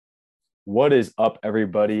What is up,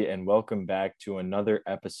 everybody, and welcome back to another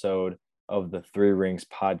episode of the Three Rings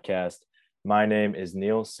podcast. My name is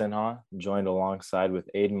Neil Sinha, joined alongside with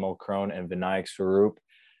Aiden Mulcrone and Vinayak Swaroop.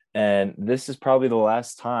 And this is probably the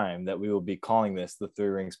last time that we will be calling this the Three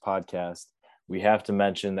Rings podcast. We have to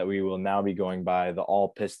mention that we will now be going by the All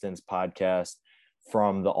Pistons podcast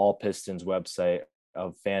from the All Pistons website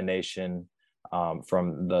of Fan Nation,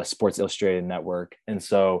 from the Sports Illustrated network. And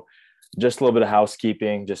so just a little bit of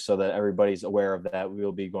housekeeping, just so that everybody's aware of that. We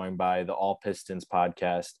will be going by the All Pistons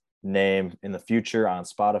podcast name in the future on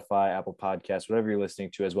Spotify, Apple Podcasts, whatever you're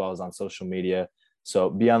listening to, as well as on social media. So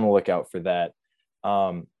be on the lookout for that.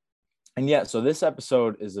 And yeah, so this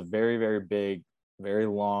episode is a very, very big, very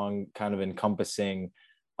long, kind of encompassing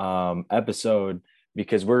episode,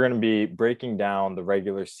 because we're going to be breaking down the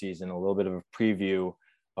regular season, a little bit of a preview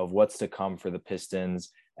of what's to come for the Pistons.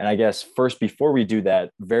 And I guess first, before we do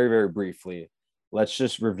that, very, very briefly, let's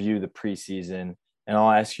just review the preseason. And I'll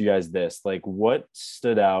ask you guys this, like, what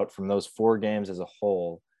stood out from those four games as a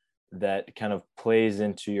whole that kind of plays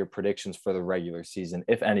into your predictions for the regular season,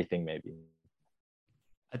 if anything, maybe?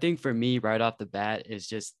 I think for me, right off the bat, is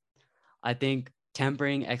just I think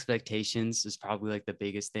tempering expectations is probably like the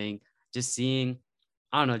biggest thing. Just seeing,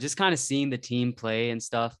 I don't know, just kind of seeing the team play and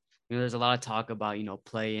stuff. There's a lot of talk about,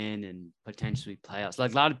 play in and potentially playoffs.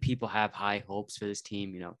 Like a lot of people have high hopes for this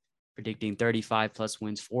team, predicting 35 plus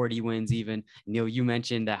wins, 40 wins even. Neil, you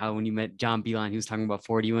mentioned that how when you met John Beeline, he was talking about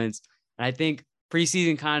 40 wins. And I think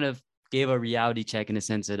preseason kind of gave a reality check in the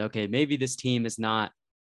sense that, okay, maybe this team is not,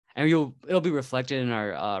 and it'll be reflected in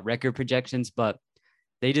our record projections, but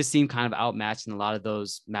they just seem kind of outmatched in a lot of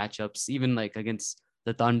those matchups, even like against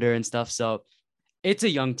the Thunder and stuff. So it's a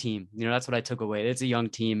young team. That's what I took away. It's a young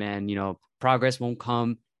team, and progress won't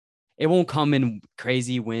come. It won't come in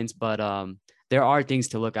crazy wins, but there are things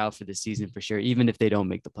to look out for this season for sure, even if they don't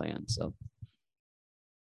make the plan. So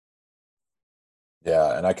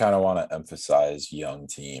Yeah, and I kind of want to emphasize young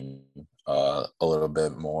team a little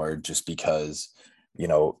bit more, just because,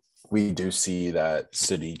 we do see that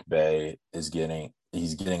Sadiq Bey he's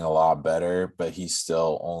getting a lot better, but he's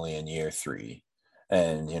still only in year three.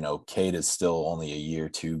 And, Cade is still only a year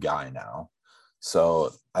two guy now.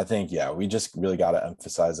 So I think, yeah, we just really got to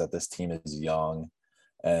emphasize that this team is young,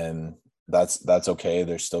 and that's okay.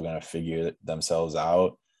 They're still going to figure themselves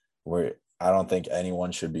out. I don't think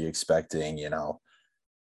anyone should be expecting,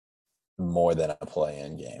 more than a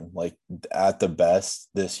play-in game. Like at the best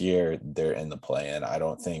this year, they're in the play-in. I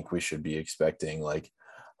don't think we should be expecting like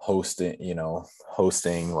hosting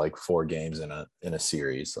like four games in a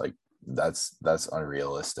series. Like that's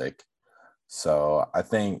unrealistic. So I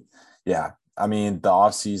think, yeah, I mean the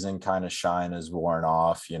offseason kind of shine is worn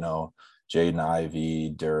off, Jaden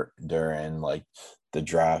Ivey, Duran, like the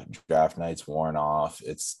draft night's worn off.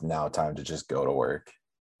 It's now time to just go to work.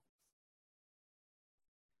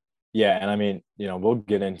 Yeah, and I mean, we'll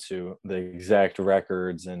get into the exact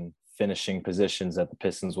records and finishing positions that the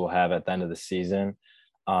Pistons will have at the end of the season.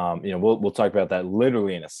 We'll talk about that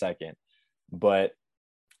literally in a second. But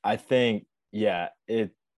I think, yeah,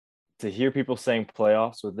 to hear people saying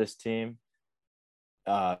playoffs with this team,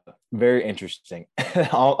 very interesting.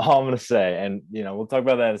 all I'm gonna say, and we'll talk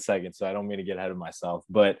about that in a second. So I don't mean to get ahead of myself,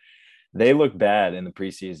 but they look bad in the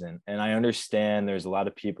preseason. And I understand there's a lot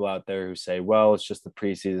of people out there who say, well, it's just the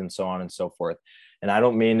preseason, so on and so forth. And I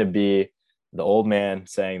don't mean to be the old man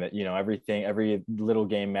saying that, everything, every little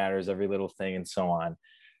game matters, every little thing, and so on.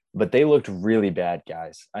 But they looked really bad,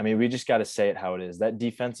 guys. I mean, we just got to say it how it is. That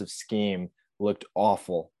defensive scheme looked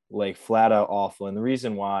awful, like flat out awful. And the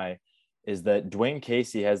reason why is that Dwayne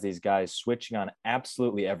Casey has these guys switching on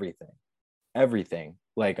absolutely everything,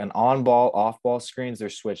 like an on ball, off ball screens, they're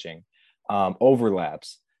switching,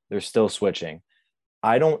 overlaps, they're still switching.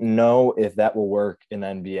 I don't know if that will work in the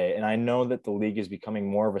NBA. And I know that the league is becoming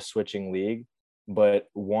more of a switching league, but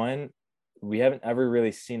one, we haven't ever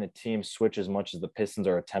really seen a team switch as much as the Pistons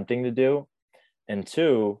are attempting to do. And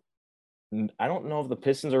two, I don't know if the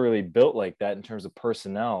Pistons are really built like that in terms of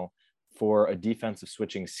personnel for a defensive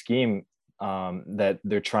switching scheme that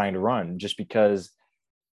they're trying to run, just because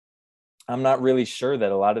I'm not really sure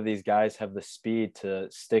that a lot of these guys have the speed to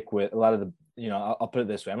stick with a lot of the, I'll put it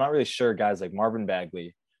this way. I'm not really sure guys like Marvin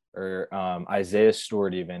Bagley or Isaiah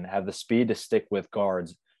Stewart even have the speed to stick with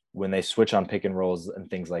guards when they switch on pick and rolls and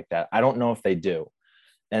things like that. I don't know if they do.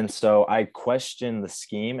 And so I question the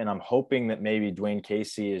scheme, and I'm hoping that maybe Dwayne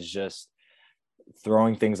Casey is just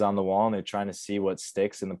throwing things on the wall and they're trying to see what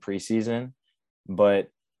sticks in the preseason. But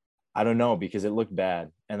I don't know, because it looked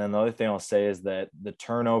bad. And then the other thing I'll say is that the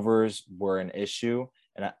turnovers were an issue.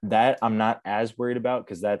 And that I'm not as worried about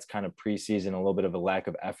because that's kind of preseason, a little bit of a lack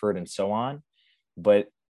of effort and so on. But,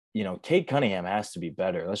 Cade Cunningham has to be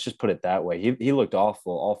better. Let's just put it that way. He looked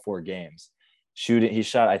awful all 4 games. He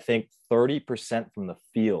shot, I think, 30% from the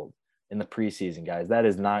field in the preseason, guys. That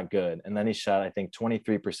is not good. And then he shot, I think,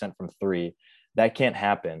 23% from three. That can't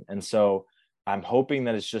happen. And so I'm hoping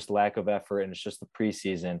that it's just lack of effort and it's just the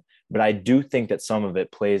preseason. But I do think that some of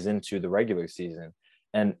it plays into the regular season.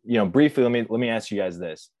 And, briefly, let me ask you guys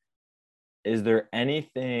this. Is there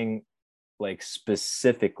anything like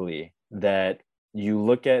specifically that you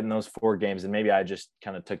look at in those 4 games, and maybe I just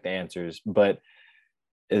kind of took the answers, but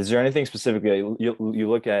is there anything specifically you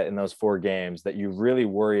look at in those 4 games that you really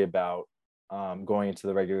worry about going into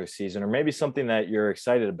the regular season, or maybe something that you're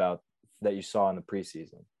excited about that you saw in the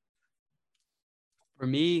preseason? For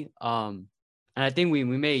me, and I think we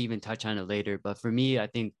may even touch on it later, but for me, I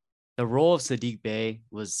think the role of Saddiq Bey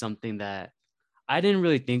was something that I didn't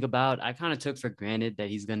really think about. I kind of took for granted that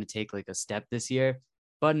he's going to take like a step this year.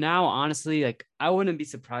 But now, honestly, like I wouldn't be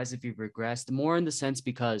surprised if he regressed more in the sense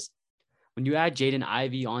because when you add Jaden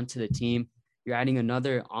Ivey onto the team, you're adding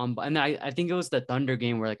another on. And I think it was the Thunder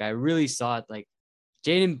game where like I really saw it. Like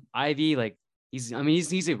Jaden Ivey, like he's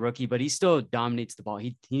a rookie, but he still dominates the ball.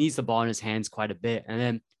 He needs the ball in his hands quite a bit. And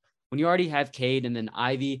then when you already have Cade and then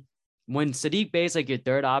Ivey, when Saddiq Bey is like your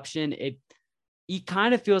third option, he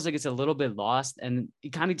kind of feels like it's a little bit lost, and he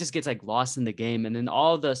kind of just gets like lost in the game. And then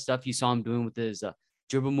all the stuff you saw him doing with his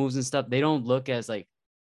dribble moves and stuff, they don't look as like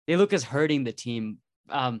they look as hurting the team.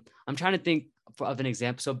 I'm trying to think of an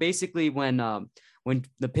example. So basically, when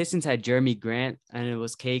the Pistons had Jeremy Grant and it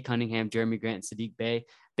was Cade Cunningham, Jeremy Grant, and Saddiq Bey,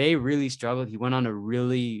 they really struggled. He went on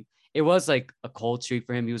it was like a cold streak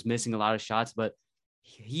for him. He was missing a lot of shots, but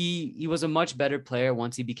he was a much better player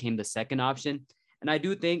once he became the second option. And I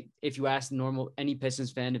do think if you ask any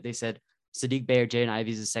Pistons fan, if they said Saddiq Bey or Jaden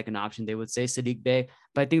Ivey is the second option, they would say Saddiq Bey.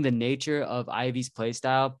 But I think the nature of Ivey's play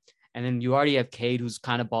style, and then you already have Cade, who's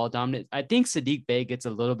kind of ball dominant. I think Saddiq Bey gets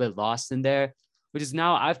a little bit lost in there, which is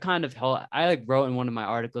now I've kind of wrote in one of my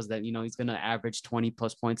articles that, he's going to average 20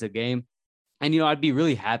 plus points a game. And, I'd be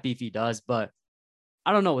really happy if he does, but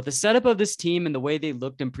I don't know, with the setup of this team and the way they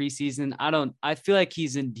looked in preseason, I feel like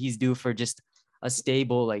he's due for just a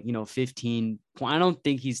stable, 15 point. I don't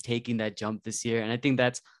think he's taking that jump this year. And I think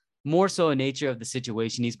that's more so a nature of the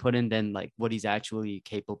situation he's put in than like what he's actually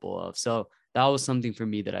capable of. So that was something for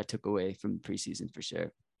me that I took away from preseason for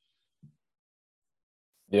sure.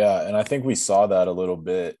 Yeah. And I think we saw that a little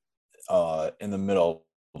bit in the middle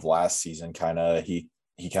of last season.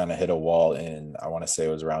 He kind of hit a wall in, I want to say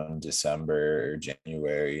it was around December or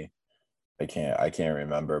January. I can't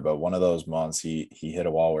remember, but one of those months he hit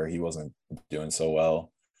a wall where he wasn't doing so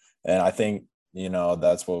well. And I think,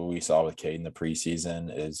 that's what we saw with Cade in the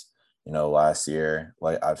preseason is, last year,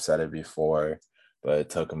 like I've said it before, but it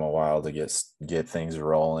took him a while to get things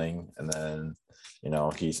rolling. And then,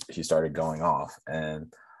 he started going off.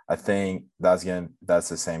 And I think that's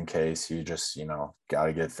the same case. You just, got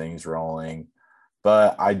to get things rolling.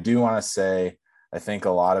 But I do want to say, I think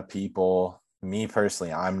a lot of people, me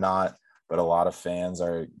personally, I'm not, but a lot of fans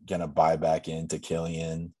are going to buy back into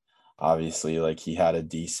Killian. Obviously, like he had a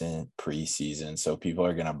decent preseason, so people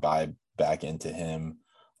are going to buy back into him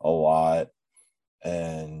a lot.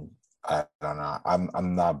 And I don't know.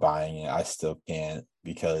 I'm not buying it. I still can't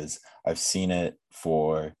because I've seen it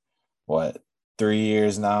for 3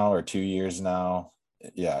 years now or 2 years now.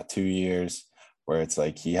 Yeah, 2 years where it's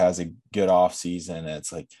like he has a good off season and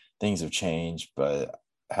it's like things have changed, but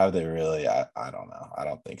have they really? I don't know. I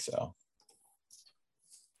don't think so.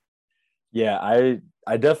 Yeah,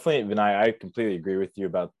 I definitely, and I completely agree with you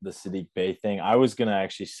about the Saddiq Bey thing. I was gonna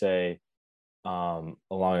actually say along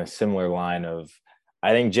a similar line of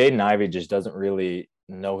I think Jaden Ivey just doesn't really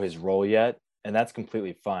know his role yet, and that's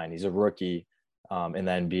completely fine. He's a rookie in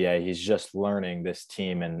the NBA. He's just learning this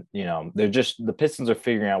team, and the Pistons are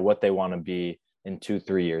figuring out what they want to be in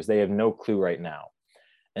 2-3 years. They have no clue right now,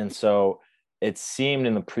 and so it seemed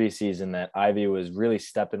in the preseason that Ivey was really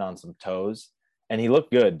stepping on some toes. And he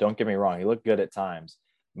looked good. Don't get me wrong. He looked good at times,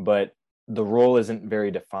 but the role isn't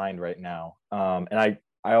very defined right now. And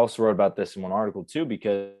I also wrote about this in one article too,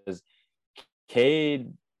 because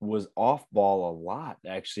Cade was off ball a lot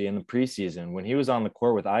actually in the preseason. When he was on the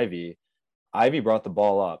court with Ivey brought the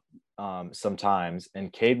ball up sometimes,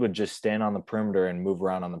 and Cade would just stand on the perimeter and move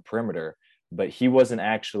around on the perimeter, but he wasn't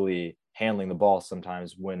actually handling the ball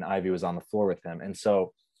sometimes when Ivey was on the floor with him. And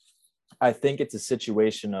so I think it's a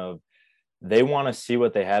situation of they want to see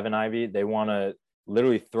what they have in Ivey. They want to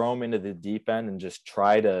literally throw him into the deep end and just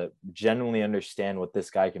try to genuinely understand what this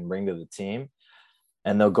guy can bring to the team.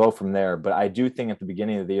 and they'll go from there. But I do think at the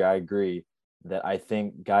beginning of the year, I agree that I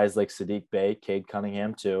think guys like Saddiq Bey, Cade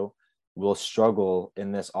Cunningham too, will struggle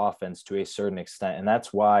in this offense to a certain extent. And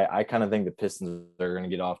that's why I kind of think the Pistons are going to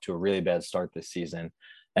get off to a really bad start this season.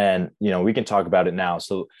 And, we can talk about it now.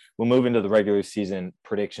 So we'll move into the regular season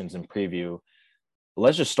predictions and preview.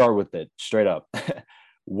 Let's just start with it straight up.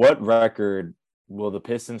 What record will the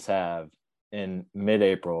Pistons have in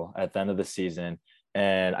mid-April at the end of the season?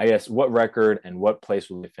 And I guess what record and what place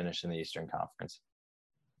will they finish in the Eastern Conference?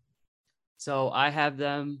 So I have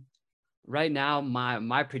them right now.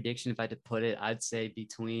 My prediction, if I had to put it, I'd say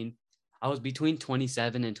I was between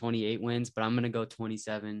 27 and 28 wins, but I'm going to go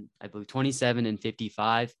 27. I believe 27 and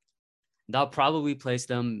 55. That'll probably place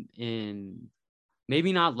them in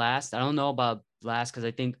maybe not last. I don't know about last because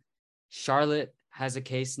I think Charlotte has a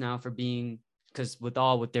case now for being, because with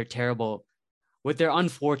their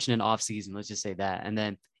unfortunate offseason, let's just say that. And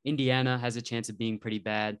then Indiana has a chance of being pretty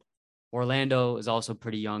bad. Orlando is also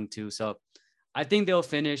pretty young too. So I think they'll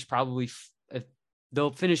finish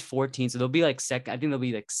they'll finish 14. So they'll be like second. I think they'll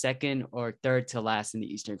be like second or third to last in the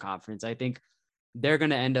Eastern Conference. I think they're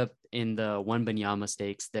going to end up in the Wembanyama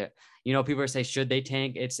stakes that, people are saying, should they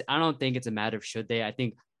tank? I don't think it's a matter of should they. I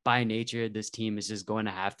think by nature, this team is just going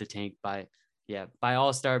to have to tank by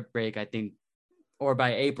All-Star break. I think, or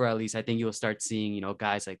by April, at least, I think you'll start seeing,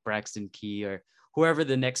 guys like Braxton Key or whoever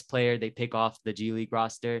the next player they pick off the G League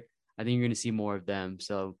roster. I think you're going to see more of them.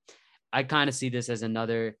 So I kind of see this as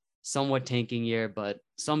another somewhat tanking year, but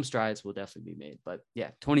some strides will definitely be made. But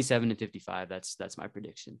yeah, 27 and 55. That's my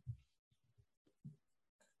prediction.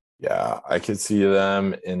 Yeah, I could see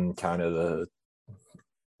them in kind of the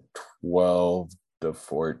 12 to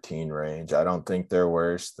 14 range. I don't think they're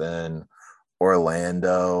worse than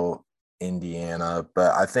Orlando, Indiana,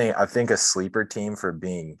 but I think a sleeper team for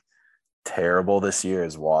being terrible this year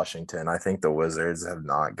is Washington. I think the Wizards have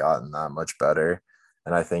not gotten that much better,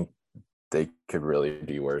 and I think they could really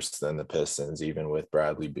be worse than the Pistons, even with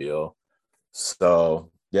Bradley Beal.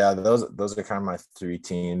 So yeah, those are kind of my three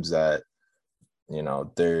teams that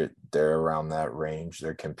they're around that range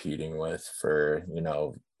they're competing with for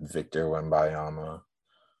Victor Wembanyama.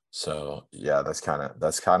 So yeah, that's kind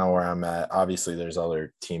of where I'm at. Obviously, there's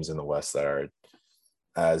other teams in the West that are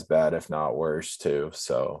as bad, if not worse, too.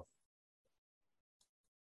 So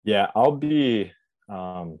yeah, I'll be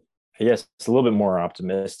I guess it's a little bit more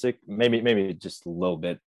optimistic. Maybe just a little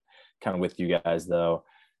bit kind of with you guys though.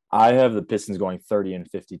 I have the Pistons going 30 and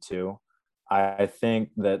 52. I think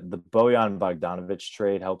that the Bojan Bogdanovic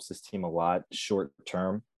trade helps this team a lot short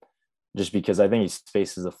term, just because I think he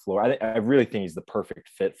spaces the floor. I really think he's the perfect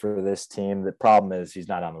fit for this team. The problem is he's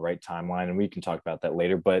not on the right timeline, and we can talk about that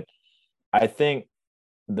later. But I think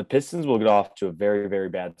the Pistons will get off to a very, very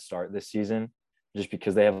bad start this season, just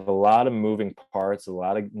because they have a lot of moving parts, a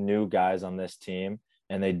lot of new guys on this team,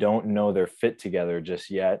 and they don't know their fit together just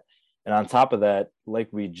yet. And on top of that, like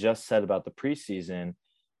we just said about the preseason,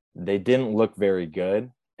 they didn't look very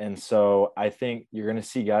good. And so I think you're going to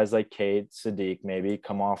see guys like Cade, Saddiq maybe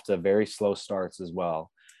come off to very slow starts as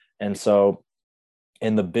well. And so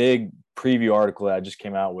in the big preview article that I just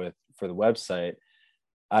came out with for the website,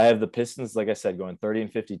 I have the Pistons, like I said, going 30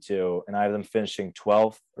 and 52, and I have them finishing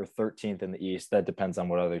 12th or 13th in the East. That depends on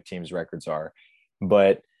what other teams' records are.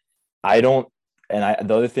 But the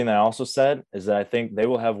other thing that I also said is that I think they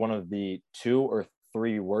will have one of the 2 or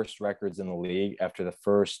 3 worst records in the league after the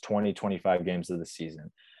first 20, 25 games of the season.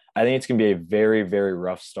 I think it's going to be a very, very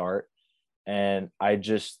rough start. And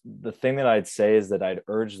the thing that I'd say is that I'd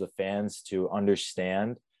urge the fans to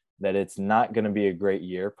understand that it's not going to be a great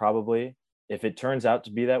year, probably. If it turns out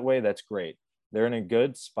to be that way, that's great. They're in a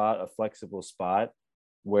good spot, a flexible spot,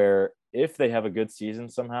 where if they have a good season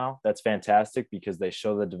somehow, that's fantastic because they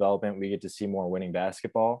show the development. We get to see more winning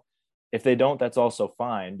basketball. If they don't, that's also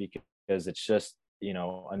fine because it's just,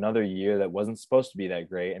 another year that wasn't supposed to be that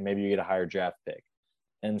great, and maybe you get a higher draft pick.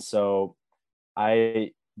 And so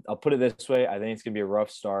I'll put it this way. I think it's going to be a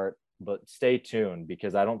rough start, but stay tuned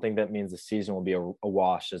because I don't think that means the season will be a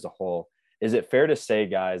wash as a whole. Is it fair to say,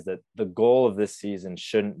 guys, that the goal of this season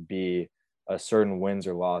shouldn't be a certain wins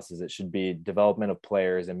or losses? It should be development of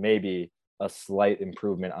players and maybe a slight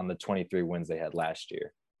improvement on the 23 wins they had last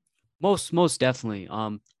year. Most definitely.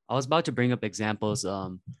 I was about to bring up examples.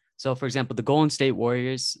 So, for example, the Golden State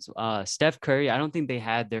Warriors, Steph Curry, I don't think they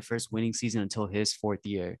had their first winning season until his 4th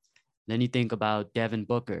year. Then you think about Devin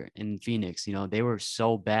Booker in Phoenix, they were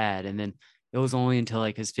so bad. And then it was only until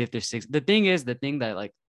like his 5th or 6th. The thing that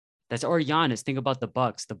like, that's or Giannis. Think about the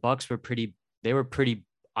Bucks. The Bucks were pretty.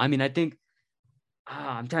 I mean, I think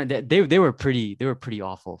I'm trying to. They were pretty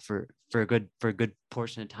awful for a good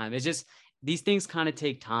portion of time. It's just these things kind of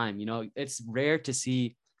take time. You know, it's rare to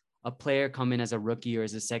see a player come in as a rookie or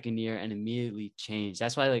as a second year and immediately change.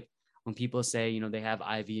 That's why, like, when people say, you know, they have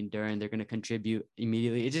Ivy and Duren, they're going to contribute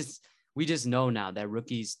immediately. We just know now that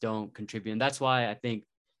rookies don't contribute. And that's why I think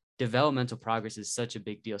developmental progress is such a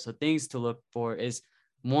big deal. So things to look for is,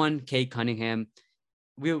 one, Cade Cunningham.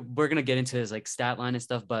 We're going to get into his like stat line and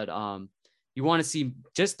stuff, but you want to see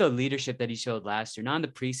just the leadership that he showed last year, not in the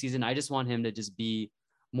preseason. I just want him to just be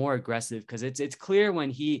more aggressive, because it's clear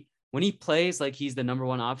when he plays like he's the number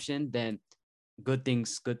one option, then good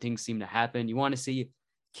things seem to happen. You want to see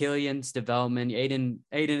Killian's development. Aiden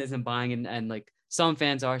isn't buying, and like some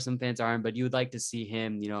fans are, some fans aren't, but you would like to see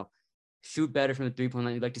him, you know, shoot better from the 3-point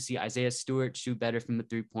line. You'd like to see Isaiah Stewart shoot better from the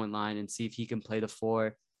 3-point line and see if he can play the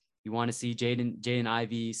 4. You want to see Jaden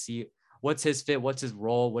Ivey, see what's his fit, what's his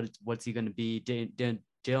role, what's he going to be.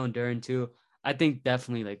 Jalen Duren too. I think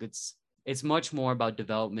definitely like it's much more about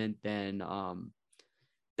development than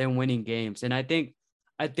winning games. And I think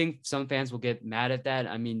some fans will get mad at that.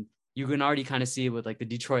 I mean, you can already kind of see it with like the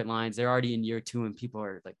Detroit Lions. They're already in year 2 and people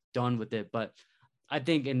are like done with it. But I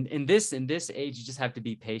think in this age, you just have to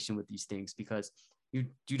be patient with these things, because you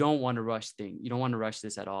don't want to rush things. You don't want to rush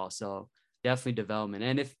this at all. So definitely development.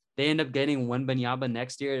 And if they end up getting Wembanyama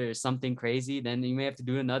next year or something crazy, then you may have to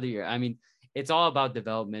do another year. I mean, it's all about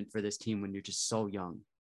development for this team when you're just so young.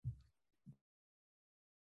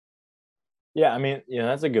 Yeah, I mean, you know,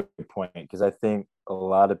 that's a good point, because I think a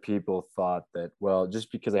lot of people thought that, well,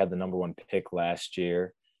 just because they had the number 1 pick last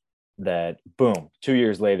year, that boom, 2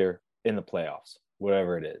 years later in the playoffs,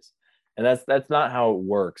 whatever it is. And that's not how it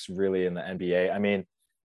works really in the NBA. I mean,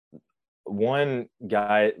 one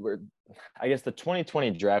guy, I guess the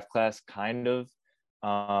 2020 draft class kind of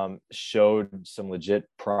showed some legit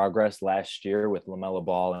progress last year with LaMelo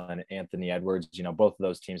Ball and Anthony Edwards. You know, both of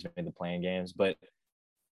those teams made the playing games, but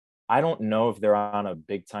I don't know if they're on a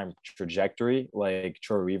big time trajectory like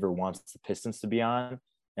Troy Weaver wants the Pistons to be on.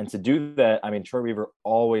 And to do that, I mean, Troy Weaver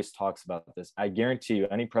always talks about this. I guarantee you,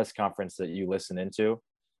 any press conference that you listen into,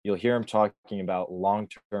 you'll hear him talking about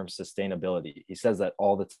long-term sustainability. He says that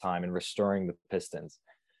all the time, and restoring the Pistons.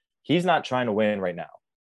 He's not trying to win right now,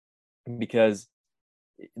 because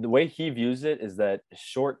the way he views it is that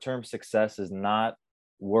short-term success is not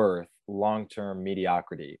worth long-term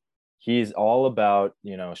mediocrity. He's all about,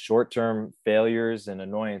 you know, short-term failures and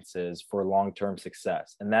annoyances for long-term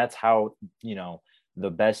success. And that's how, you know, the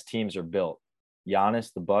best teams are built.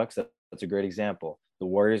 Giannis, the Bucks, that's a great example. The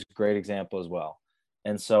Warriors, great example as well.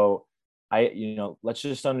 And so let's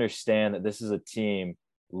just understand that this is a team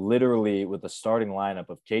literally with a starting lineup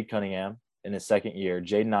of Cade Cunningham in his second year,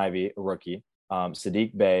 Jaden Ivey, a rookie,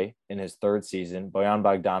 Saddiq Bey in his third season, Bojan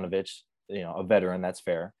Bogdanovic, you know, a veteran, that's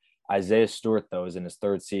fair. Isaiah Stewart, though, is in his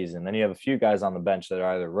third season. Then you have a few guys on the bench that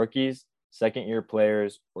are either rookies, second-year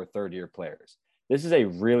players, or third-year players. This is a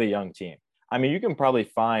really young team. I mean, you can probably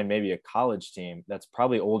find maybe a college team that's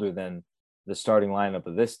probably older than the starting lineup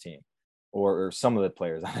of this team, or some of the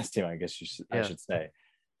players on this team, I guess I should say.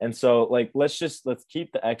 And so, like, let's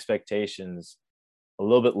keep the expectations a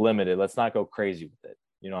little bit limited. Let's not go crazy with it.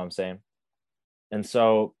 You know what I'm saying? And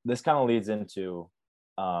so this kind of leads into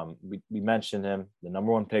we mentioned him, the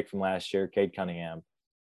number 1 pick from last year, Cade Cunningham.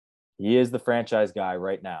 He is the franchise guy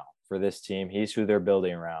right now for this team. He's who they're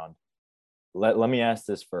building around. Let me ask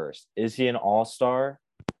this first. Is he an all-star?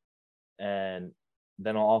 And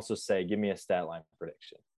then I'll also say, give me a stat line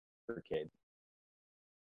prediction for Cade.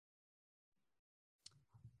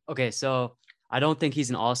 Okay, so I don't think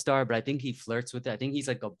he's an all-star, but I think he flirts with it. I think he's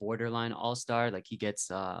like a borderline all-star. Like he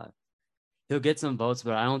gets he'll get some votes,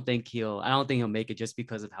 but I don't think he'll make it just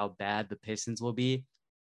because of how bad the Pistons will be.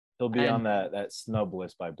 He'll be on that snub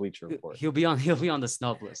list by Bleacher Report. He'll be on the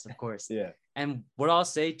snub list, of course. Yeah. And what I'll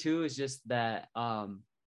say too is just that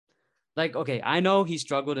like, okay, I know he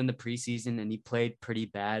struggled in the preseason and he played pretty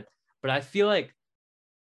bad, but I feel like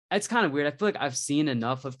it's kind of weird. I feel like I've seen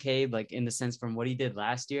enough of Cade, like in the sense from what he did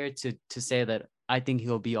last year to say that I think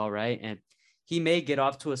he'll be all right. And he may get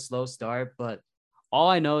off to a slow start, but all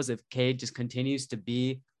I know is if Cade just continues to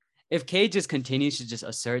just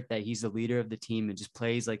assert that he's the leader of the team and just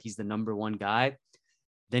plays like he's the number 1 guy,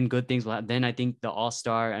 then good things will happen. Then I think the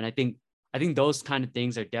all-star, and I think those kind of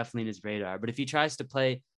things are definitely in his radar. But if he tries to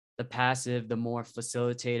play the passive, the more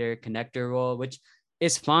facilitator, connector role, which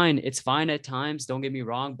is fine. It's fine at times. Don't get me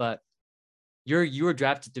wrong, but you were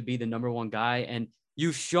drafted to be the number 1 guy, and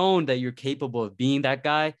you've shown that you're capable of being that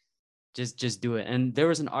guy. Just do it. And there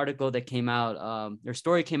was an article that came out, their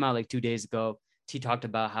story came out like 2 days ago. He talked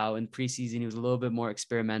about how in preseason he was a little bit more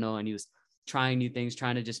experimental and he was trying new things,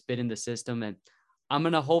 trying to just fit in the system. And I'm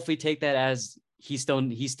going to hopefully take that as he's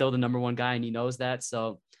still the number one guy, and he knows that.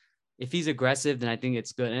 So if he's aggressive, then I think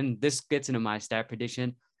it's good. And this gets into my stat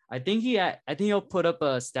prediction. I think he'll put up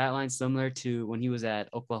a stat line similar to when he was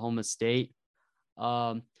at Oklahoma State.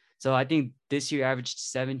 Um, so I think this year averaged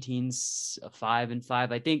 17, 5 and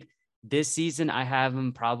 5. I think this season I have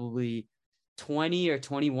him probably 20 or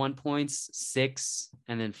 21 points, 6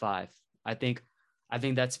 and then 5. I think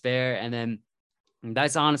that's fair. And then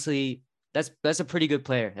that's honestly that's a pretty good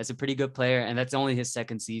player. That's a pretty good player, and that's only his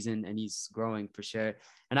second season, and he's growing for sure.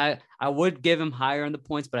 And I would give him higher on the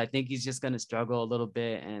points, but I think he's just gonna struggle a little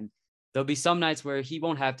bit, and there'll be some nights where he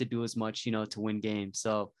won't have to do as much, to win games.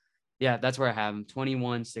 So yeah, that's where I have him: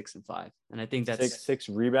 21, 6 and 5, and I think that's six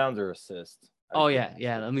rebounds or assists. Oh yeah.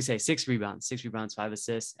 Let me say 6 rebounds, 5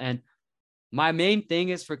 assists, and my main thing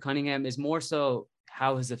is for Cunningham is more so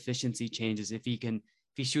how his efficiency changes. If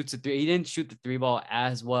he shoots a three, he didn't shoot the three ball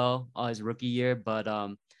as well his rookie year, but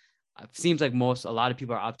it seems like a lot of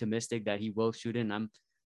people are optimistic that he will shoot it. And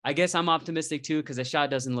I guess I'm optimistic too, because the shot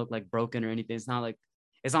doesn't look like broken or anything. It's not like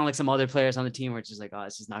some other players on the team where it's just like, oh,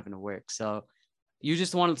 it's just not going to work. So you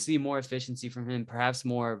just want to see more efficiency from him, perhaps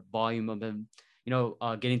more volume of him,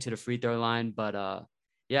 getting to the free throw line. But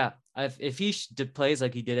yeah, if he plays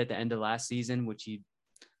like he did at the end of last season, which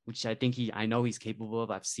I know he's capable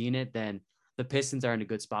of, I've seen it, then the Pistons are in a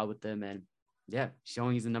good spot with them. And yeah,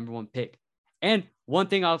 showing he's the number one pick. And one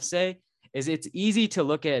thing I'll say is it's easy to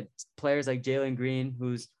look at players like Jalen Green,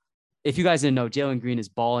 who's, if you guys didn't know, Jalen Green is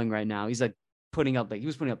balling right now. He was putting up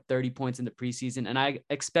 30 points in the preseason. And I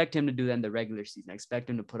expect him to do that in the regular season. I expect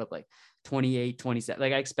him to put up 28, 27.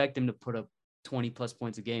 I expect him to put up 20 plus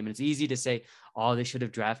points a game. And it's easy to say, oh, they should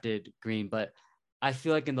have drafted Green. But I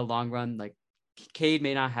feel like in the long run, Cade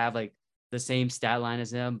may not have the same stat line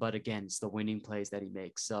as him, but again, it's the winning plays that he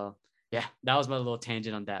makes. So yeah, that was my little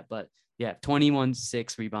tangent on that. But yeah, 21,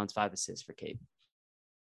 6 rebounds, 5 assists for Cade.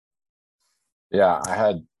 Yeah, I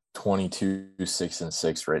had 22, 6 and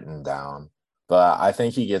 6 written down, but I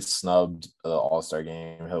think he gets snubbed the All-Star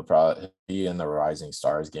game. He'll probably be in the Rising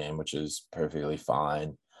Stars game, which is perfectly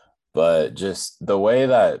fine. But just the way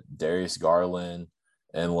that Darius Garland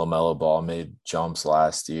and LaMelo Ball made jumps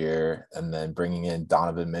last year, and then bringing in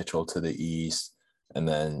Donovan Mitchell to the East, and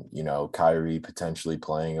then, Kyrie potentially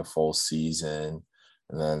playing a full season.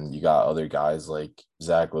 And then you got other guys like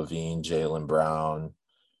Zach LaVine, Jaylen Brown.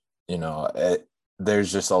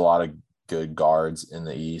 There's just a lot of good guards in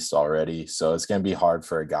the East already. So it's going to be hard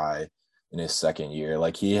for a guy in his second year.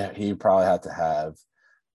 He probably had to have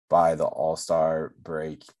by the All-Star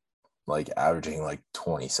break, averaging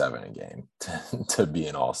 27 a game to be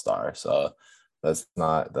an all-star. So that's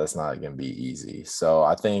not going to be easy. So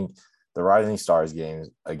I think the Rising Stars game,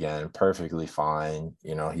 again, perfectly fine.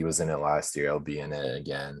 He was in it last year. He'll be in it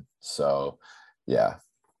again. So yeah.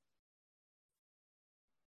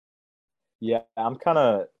 Yeah, I don't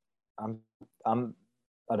know.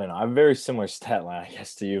 I have a very similar stat line, I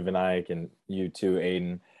guess, to you, Vinayak, and you too,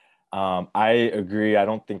 Aiden. I agree. I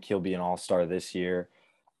don't think he'll be an all-star this year.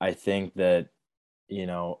 I think that,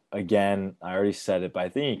 again, I already said it, but I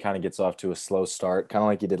think he kind of gets off to a slow start, kind of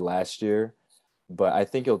like he did last year. But I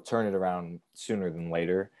think he'll turn it around sooner than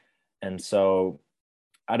later. And so,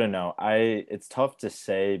 I don't know. It's tough to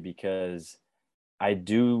say because I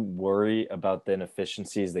do worry about the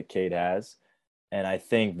inefficiencies that Cade has. And I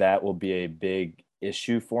think that will be a big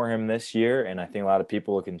issue for him this year. And I think a lot of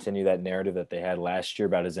people will continue that narrative that they had last year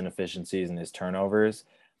about his inefficiencies and his turnovers.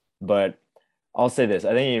 But I'll say this.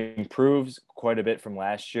 I think he improves quite a bit from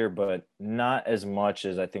last year, but not as much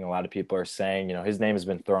as I think a lot of people are saying. His name has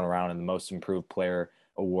been thrown around in the most improved player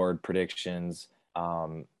award predictions,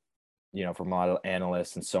 from a lot of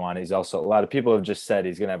analysts and so on. He's also, a lot of people have just said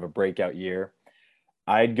he's going to have a breakout year.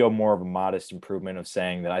 I'd go more of a modest improvement of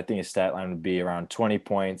saying that I think his stat line would be around 20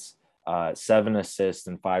 points, 7 assists,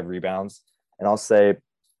 and 5 rebounds. And I'll say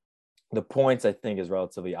the points, I think, is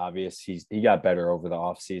relatively obvious. He got better over the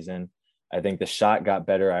offseason. I think the shot got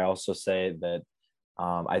better. I also say that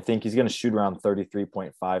I think he's going to shoot around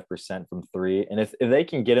 33.5% from three. And if they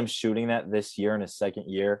can get him shooting that this year in his second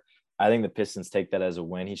year, I think the Pistons take that as a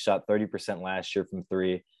win. He shot 30% last year from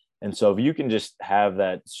three. And so if you can just have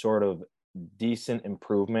that sort of decent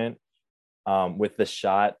improvement with the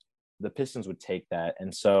shot, the Pistons would take that.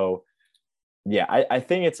 And so, yeah, I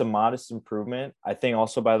think it's a modest improvement. I think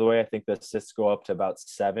also, by the way, I think the assists go up to about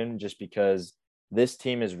 7 just because this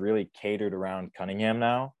team is really catered around Cunningham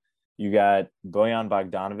now. You got Bojan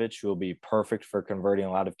Bogdanovic, who will be perfect for converting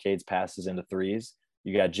a lot of Cade's passes into threes.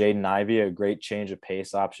 You got Jaden Ivey, a great change of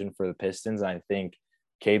pace option for the Pistons. And I think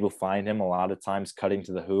Cade will find him a lot of times cutting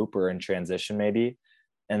to the hoop or in transition maybe.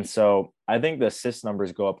 And so I think the assist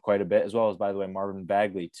numbers go up quite a bit, as well as, by the way, Marvin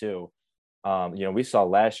Bagley too. We saw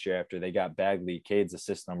last year after they got Bagley, Cade's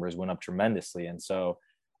assist numbers went up tremendously. And so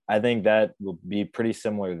I think that will be pretty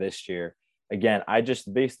similar this year. Again, the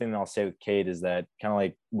biggest thing that I'll say with Cade is that, kind of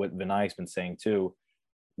like what Vinayak's been saying too,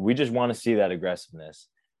 we just want to see that aggressiveness,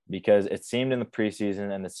 because it seemed in the preseason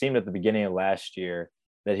and it seemed at the beginning of last year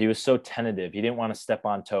that he was so tentative. He didn't want to step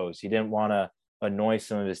on toes. He didn't want to annoy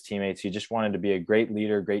some of his teammates. He just wanted to be a great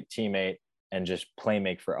leader, great teammate, and just play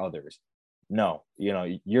make for others. No,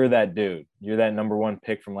 you're that dude. You're that number one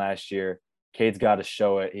pick from last year. Cade's got to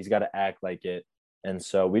show it. He's got to act like it. And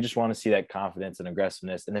so we just want to see that confidence and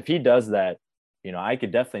aggressiveness. And if he does that, I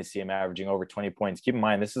could definitely see him averaging over 20 points. Keep in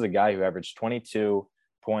mind, this is a guy who averaged 22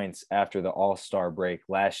 points after the All-Star break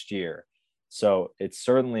last year. So it's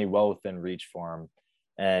certainly well within reach for him.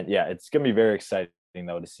 And yeah, it's going to be very exciting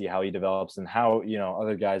though to see how he develops and how,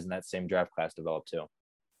 other guys in that same draft class develop too.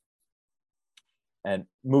 And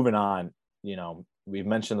moving on, we've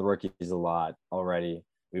mentioned the rookies a lot already.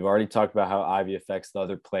 We've already talked about how Ivey affects the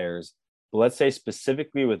other players. But let's say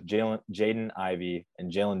specifically with Jaden Ivey and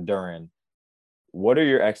Jalen Duren, what are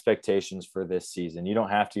your expectations for this season? You don't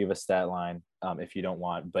have to give a stat line if you don't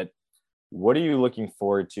want, but what are you looking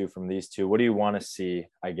forward to from these two? What do you want to see,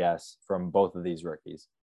 I guess, from both of these rookies?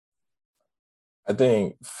 I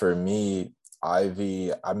think for me,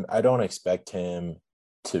 Ivey, I don't expect him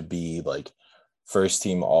to be like first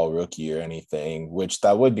team all rookie or anything, which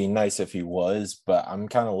that would be nice if he was, but I'm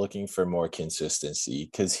kind of looking for more consistency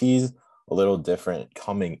because he's a little different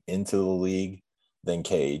coming into the league than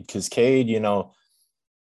Cade. Because Cade,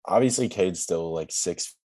 obviously Cade's still like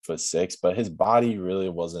 6'6", but his body really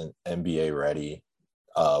wasn't NBA ready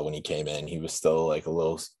when he came in. He was still like a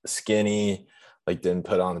little skinny, like didn't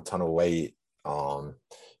put on a ton of weight.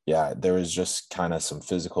 There was just kind of some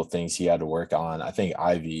physical things he had to work on. I think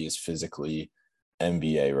Ivey is physically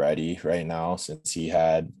NBA ready right now since he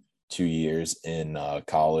had 2 years in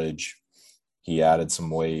college. He added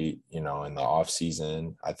some weight, in the off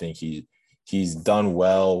season. I think he's done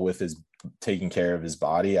well with his taking care of his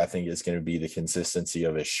body. I think it's going to be the consistency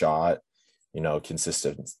of his shot,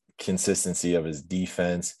 consistency of his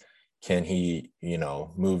defense. Can he,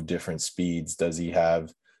 move different speeds? Does he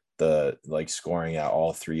have the scoring at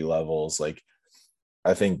all three levels?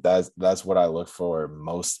 I think that's what I look for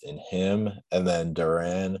most in him. And then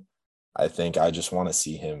Duren, I think I just want to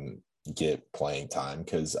see him get playing time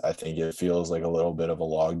because I think it feels like a little bit of a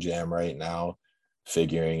logjam right now,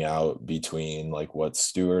 figuring out between what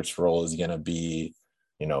Stewart's role is going to be,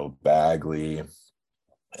 Bagley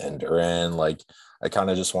and Duren. I kind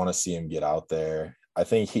of just want to see him get out there. I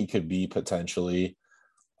think he could be potentially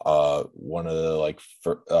one of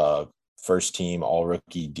the first team all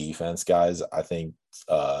rookie defense guys. I think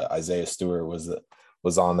Isaiah Stewart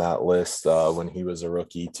was on that list when he was a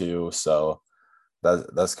rookie too. So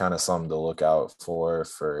that's kind of something to look out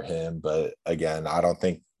for him. But again, I don't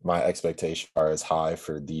think my expectations are as high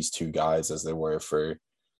for these two guys as they were for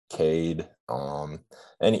Cade. And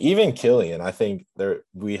even Killian, I think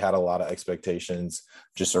we had a lot of expectations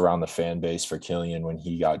just around the fan base for Killian when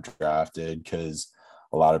he got drafted, because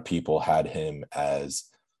a lot of people had him as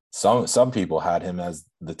some people had him as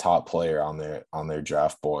the top player on their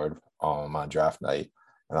draft board on draft night.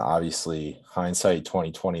 And obviously hindsight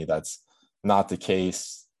 2020, that's not the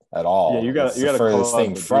case at all. Yeah, you got the furthest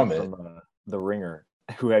thing from it. From, the Ringer,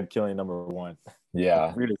 who had Killian number one.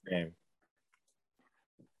 Yeah. Weirdest game.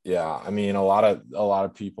 Yeah, I mean, a lot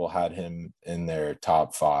of people had him in their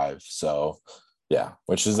top 5. So, yeah,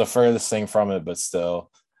 which is the furthest thing from it, but still,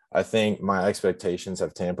 I think my expectations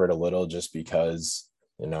have tampered a little just because,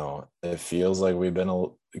 it feels like we've been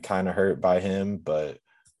kind of hurt by him, but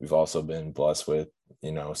we've also been blessed with,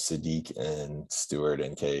 Sadiq and Stewart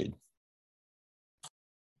and Cade.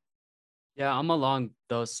 Yeah, I'm along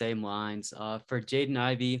those same lines. For Jaden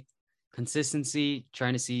Ivey, consistency,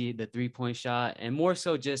 trying to see the 3-point shot, and more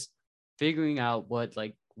so just figuring out what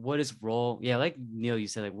his role. Yeah, like Neil, you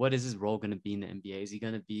said, what is his role going to be in the NBA? Is he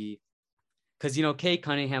going to be, because Cade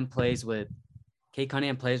Cunningham plays with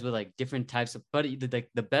different types of, but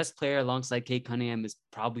the best player alongside Cade Cunningham is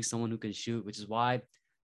probably someone who can shoot, which is why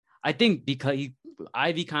I think because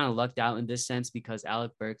Ivey kind of lucked out in this sense because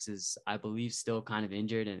Alec Burks is, I believe, still kind of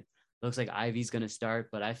injured, and it looks like Ivey's going to start.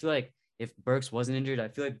 But I feel like if Burks wasn't injured, I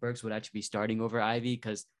feel like Burks would actually be starting over Ivey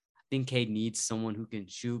because I think Cade needs someone who can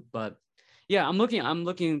shoot. But yeah, I'm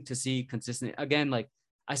looking to see consistent again.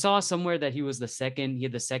 I saw somewhere that he had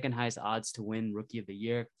the second highest odds to win Rookie of the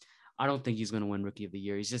Year. I don't think he's going to win Rookie of the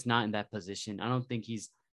Year. He's just not in that position. I don't think he's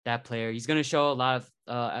that player. He's going to show a lot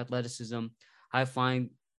of athleticism, high flying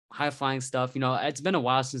high flying stuff. You know, it's been a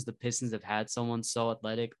while since the Pistons have had someone so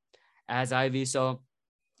athletic as Ivy. So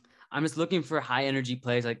I'm just looking for high energy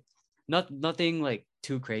plays, like nothing like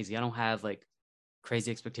too crazy. I don't have like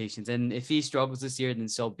crazy expectations. And if he struggles this year, then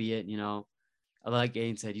so be it. You know, like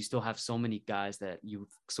Aiden said, you still have so many guys that you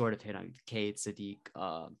sort of hit on: Cade, Sadiq,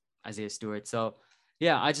 Isaiah Stewart. So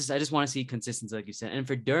yeah, I just want to see consistency, like you said. And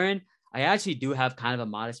for Duren, I actually do have kind of a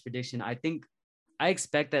modest prediction. I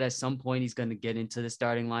expect that at some point he's going to get into the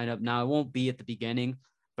starting lineup. Now, it won't be at the beginning,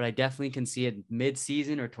 but I definitely can see it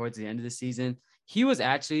mid-season or towards the end of the season. He was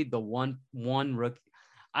actually the one rookie.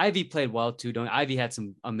 Ivy played well too. Don't Ivy had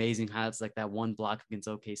some amazing highlights like that one block against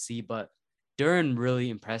OKC, but Duren really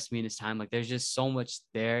impressed me in his time. Like there's just so much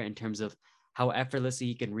there in terms of how effortlessly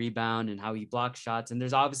he can rebound and how he blocks shots. And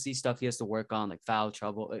there's obviously stuff he has to work on, like foul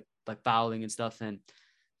trouble, like fouling and stuff and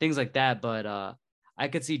things like that. But I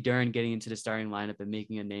could see Duren getting into the starting lineup and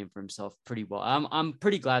making a name for himself pretty well. I'm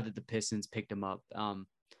pretty glad that the Pistons picked him up.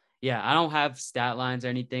 Yeah, I don't have stat lines or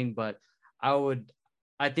anything, but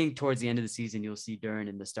I think towards the end of the season you'll see Duren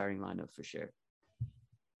in the starting lineup for sure.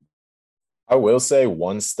 I will say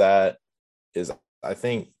one stat is I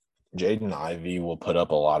think Jaden Ivey will put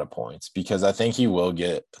up a lot of points because I think he will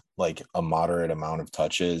get like a moderate amount of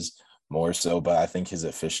touches more so, but I think his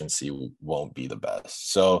efficiency won't be the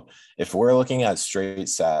best. So if we're looking at straight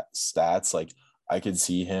stats, like I could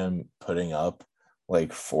see him putting up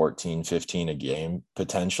like 14, 15 a game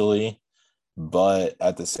potentially. But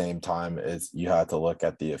at the same time, it's you have to look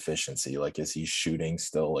at the efficiency. Like, is he shooting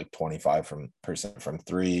still like 25% from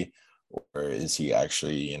three, or is he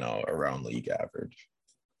actually, around league average?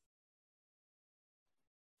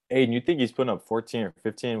 Aiden, you think he's putting up 14 or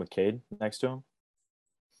 15 with Cade next to him?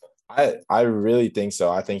 I really think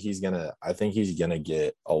so. I think he's gonna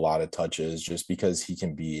get a lot of touches just because he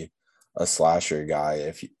can be a slasher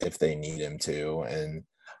guy if they need him to. And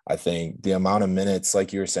I think the amount of minutes,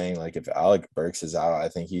 like you were saying, like if Alec Burks is out, I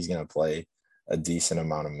think he's gonna play a decent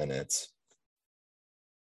amount of minutes.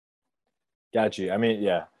 Got you. I mean,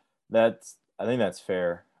 yeah, I think that's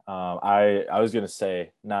fair. I was gonna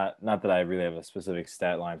say not that I really have a specific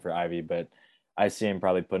stat line for Ivy, but I see him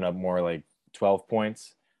probably putting up more like 12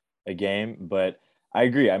 points a game. But I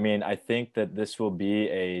agree. I mean, I think that this will be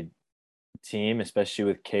a team, especially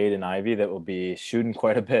with Cade and Ivy, that will be shooting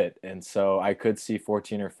quite a bit, and so I could see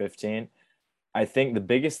 14 or 15. I think the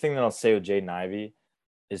biggest thing that I'll say with Jaden Ivey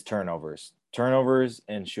is turnovers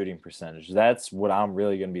and shooting percentage. That's what I'm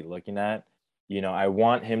really going to be looking at. I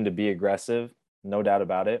want him to be aggressive, no doubt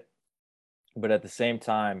about it. But at the same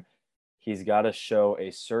time, he's got to show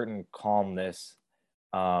a certain calmness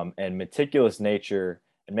and meticulous nature.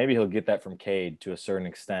 And maybe he'll get that from Cade to a certain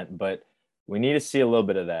extent. But we need to see a little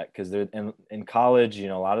bit of that because in college,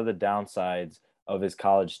 a lot of the downsides of his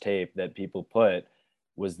college tape that people put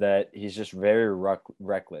was that he's just very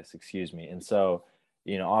reckless, excuse me. And so,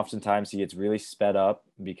 oftentimes he gets really sped up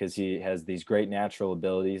because he has these great natural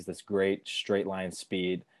abilities, this great straight line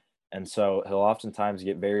speed. And so he'll oftentimes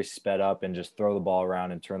get very sped up and just throw the ball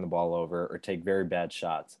around and turn the ball over or take very bad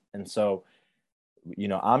shots. And so,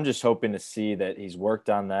 I'm just hoping to see that he's worked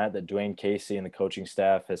on that Dwayne Casey and the coaching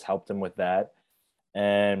staff has helped him with that.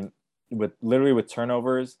 And with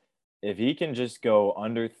turnovers, if he can just go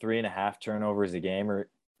under 3.5 turnovers a game or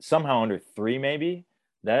somehow under three, maybe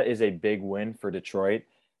that is a big win for Detroit.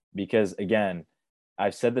 Because again,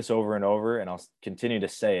 I've said this over and over, and I'll continue to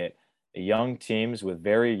say it. Young teams with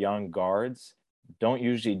very young guards don't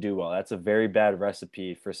usually do well. That's a very bad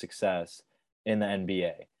recipe for success in the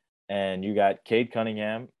NBA. And you got Cade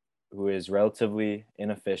Cunningham, who is relatively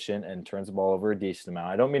inefficient and turns the ball over a decent amount.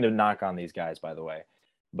 I don't mean to knock on these guys, by the way,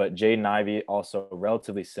 but Jaden Ivey also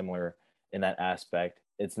relatively similar in that aspect.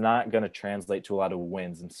 It's not going to translate to a lot of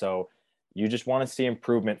wins. And so you just want to see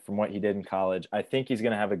improvement from what he did in college. I think he's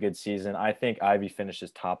going to have a good season. I think Ivy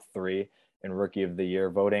finishes top 3 in Rookie of the Year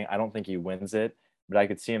voting. I don't think he wins it, but I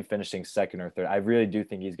could see him finishing second or third. I really do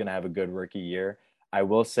think he's going to have a good rookie year. I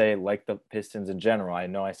will say, like the Pistons in general, I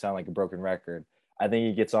know I sound like a broken record. I think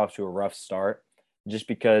he gets off to a rough start just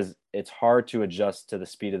because it's hard to adjust to the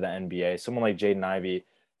speed of the NBA. Someone like Jaden Ivey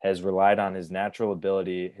has relied on his natural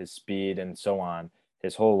ability, his speed, and so on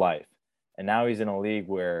his whole life. And now he's in a league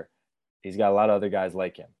where he's got a lot of other guys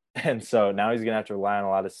like him. And so now he's going to have to rely on a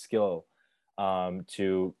lot of skill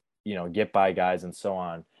to, get by guys and so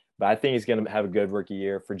on. But I think he's going to have a good rookie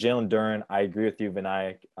year. For Jalen Duren, I agree with you,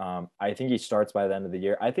 Vinayak. I think he starts by the end of the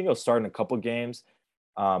year. I think he'll start in a couple games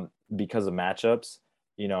because of matchups.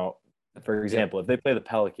 For example, if they play the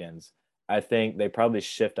Pelicans, I think they probably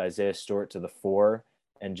shift Isaiah Stewart to the 4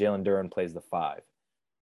 and Jalen Duren plays the 5.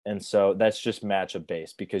 And so that's just matchup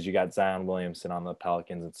based because you got Zion Williamson on the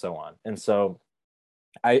Pelicans and so on. And so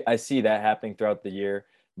I see that happening throughout the year,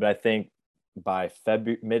 but I think by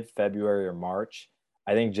mid-February or March,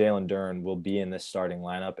 I think Jalen Duren will be in this starting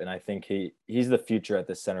lineup, and I think he's the future at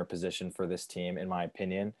the center position for this team, in my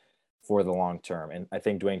opinion, for the long term. And I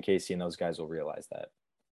think Dwayne Casey and those guys will realize that.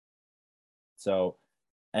 So,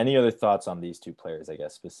 any other thoughts on these two players, I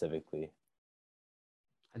guess, specifically?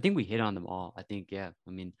 I think we hit on them all. I think, yeah.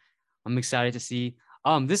 I mean, I'm excited to see.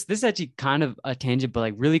 This is actually kind of a tangent, but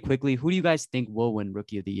like really quickly, who do you guys think will win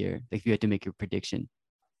Rookie of the Year? Like, if you had to make your prediction.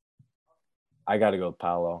 I got to go with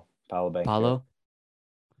Paolo Banchero. Paulo?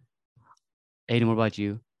 Aiden, what about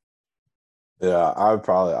you? Yeah, I'd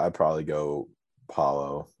probably go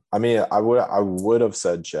Paulo. I mean, I would have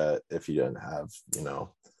said Chet if he didn't have,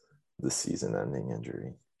 the season-ending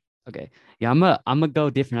injury. Okay. Yeah, I'm gonna go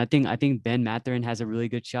different. I think Ben Mathurin has a really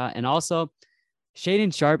good shot. And also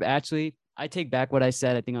Shaden Sharp, actually, I take back what I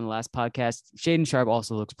said, I think on the last podcast. Shaden Sharp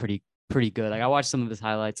also looks pretty good. Like I watched some of his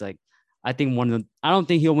highlights. Like I think I don't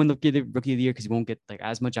think he'll win the rookie of the year because he won't get like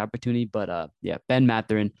as much opportunity. But yeah, Ben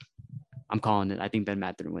Mathurin, I'm calling it. I think Ben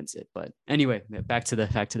Mathurin wins it. But anyway, back to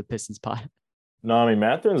the Pistons pod. No, I mean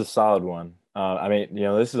Mathurin's a solid one. I mean,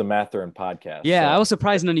 this is a Mathurin podcast. Yeah, so I was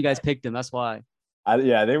surprised none of you guys picked him. That's why. I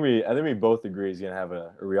think we both agree he's gonna have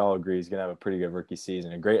we all agree he's gonna have a pretty good rookie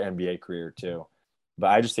season, a great NBA career too.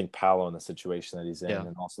 But I just think Paolo in the situation that he's in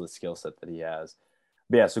and also the skill set that he has.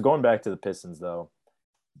 But yeah, so going back to the Pistons though,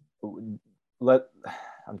 I'm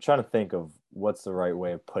trying to think of what's the right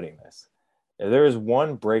way of putting this. If there is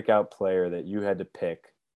one breakout player that you had to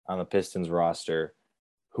pick on the Pistons roster,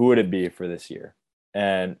 who would it be for this year?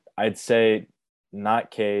 And I'd say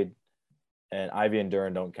not Cade, and Ivy and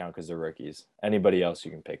Duren don't count because they're rookies. Anybody else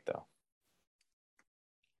you can pick though?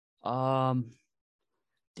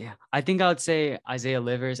 Yeah, I think I would say Isaiah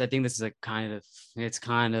Livers. I think this is it's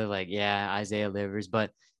kind of like, yeah, Isaiah Livers,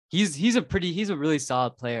 but he's a really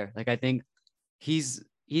solid player. Like I think he's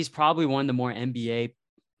probably one of the more NBA.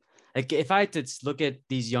 Like if I had to look at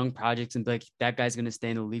these young projects and be like, that guy's going to stay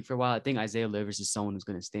in the league for a while, I think Isaiah Livers is someone who's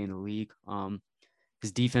going to stay in the league.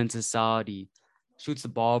 His defense is solid. He shoots the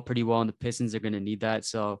ball pretty well, and the Pistons are going to need that.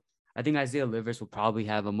 So I think Isaiah Livers will probably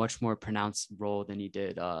have a much more pronounced role than he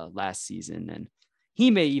did last season. And he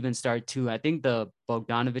may even start too. I think the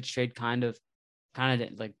Bogdanovich trade kind of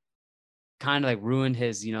ruined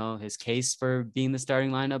his, his case for being the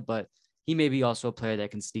starting lineup, but he may be also a player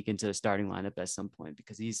that can sneak into the starting lineup at some point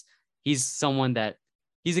because he's someone that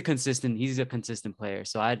he's a consistent player.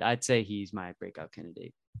 So I'd say he's my breakout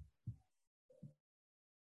candidate.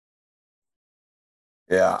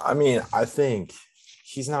 Yeah, I mean, I think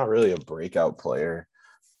he's not really a breakout player,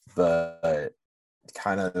 but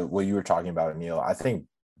kind of what you were talking about, Neil, I think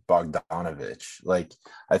Bogdanovich,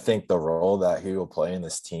 I think the role that he will play in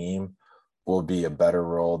this team will be a better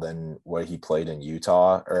role than what he played in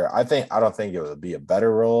Utah. Or I don't think it would be a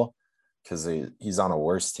better role because he's on a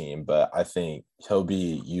worse team, but I think he'll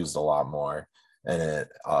be used a lot more. And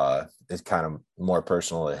it's kind of more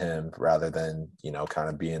personal to him rather than, kind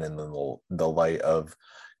of being in the light of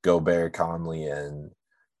Gobert, Conley, and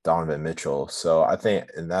Donovan Mitchell. So I think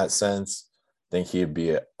in that sense, I think he'd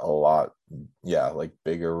be a lot,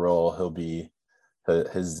 bigger role.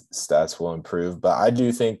 His stats will improve, but I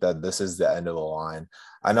do think that this is the end of the line.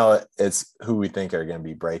 I know it's who we think are going to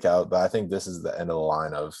be breakout, but I think this is the end of the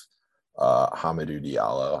line of Hamidou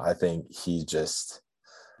Diallo. I think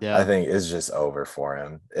I think it's just over for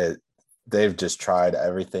him. They've just tried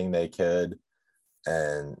everything they could,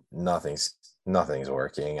 and nothing's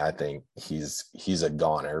working. I think he's a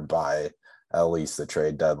goner by at least the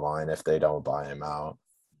trade deadline if they don't buy him out.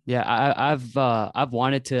 Yeah, I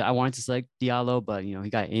wanted to select Diallo, but he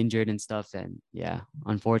got injured and stuff, and yeah,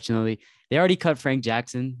 unfortunately, they already cut Frank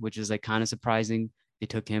Jackson, which is like kind of surprising. They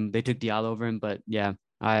took Diallo over him, but yeah,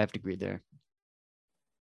 I have to agree there.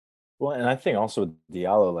 Well, and I think also with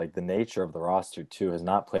Diallo, like the nature of the roster too has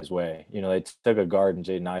not played his way. They took a guard in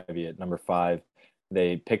Jaden Ivey at number 5.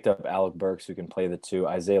 They picked up Alec Burks, who can play the 2.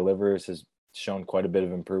 Isaiah Livers has shown quite a bit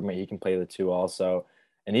of improvement. He can play the 2 also.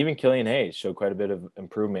 And even Killian Hayes showed quite a bit of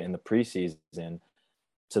improvement in the preseason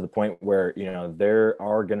to the point where, there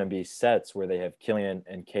are going to be sets where they have Killian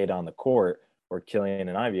and Cade on the court or Killian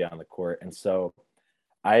and Ivy on the court. And so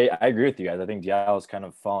I agree with you guys. I think Diallo's kind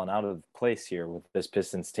of fallen out of place here with this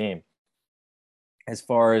Pistons team. As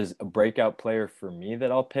far as a breakout player for me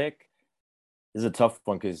that I'll pick, this is a tough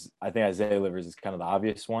one because I think Isaiah Livers is kind of the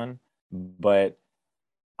obvious one, but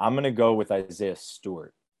I'm going to go with Isaiah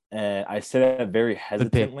Stewart. And I say that very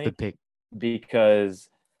hesitantly Good pick. because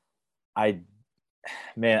I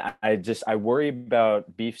man, I worry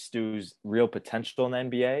about Beef Stew's real potential in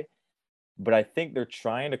the NBA, but I think they're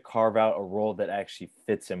trying to carve out a role that actually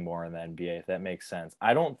fits him more in the NBA, if that makes sense.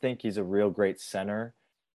 I don't think he's a real great center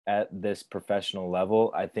at this professional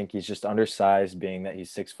level. I think he's just undersized, being that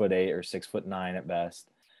he's 6'8" or 6'9" at best,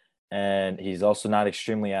 and he's also not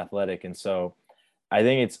extremely athletic. And so I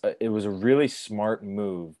think it was a really smart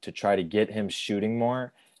move to try to get him shooting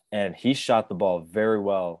more. And he shot the ball very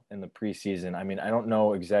well in the preseason. I mean, I don't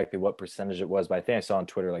know exactly what percentage it was, but I think I saw on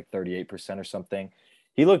Twitter like 38% or something.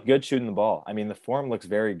 He looked good shooting the ball. I mean, the form looks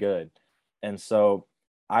very good. And so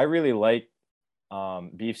I really like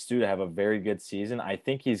Beef Stew to have a very good season. I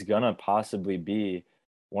think he's going to possibly be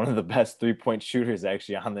one of the best 3-point shooters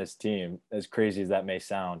actually on this team, as crazy as that may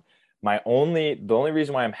sound. The only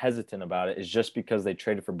reason why I'm hesitant about it is just because they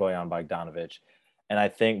traded for Bojan Bogdanovic. And I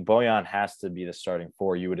think Bojan has to be the starting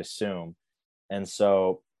four, you would assume. And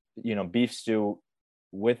so, Beef Stew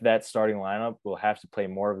with that starting lineup will have to play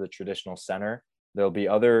more of the traditional center. There'll be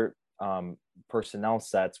other personnel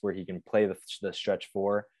sets where he can play the stretch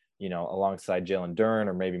four, alongside Jalen Duren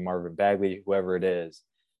or maybe Marvin Bagley, whoever it is.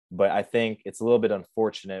 But I think it's a little bit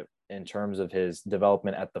unfortunate in terms of his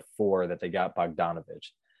development at the four that they got Bogdanovic.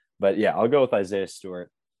 But yeah, I'll go with Isaiah Stewart.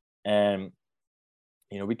 And,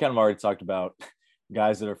 we kind of already talked about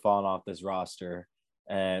guys that are falling off this roster,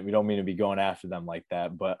 and we don't mean to be going after them like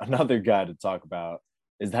that. But another guy to talk about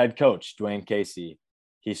is the head coach, Dwayne Casey.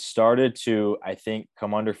 He started to, I think,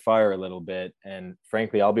 come under fire a little bit. And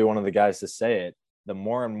frankly, I'll be one of the guys to say it. The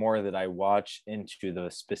more and more that I watch into the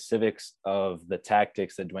specifics of the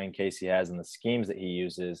tactics that Dwayne Casey has and the schemes that he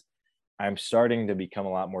uses, I'm starting to become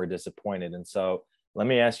a lot more disappointed. And so let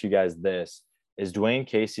me ask you guys this. Is Dwayne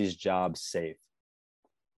Casey's job safe?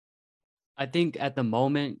 I think at the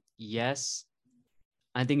moment, yes.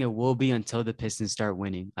 I think it will be until the Pistons start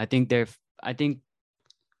winning. And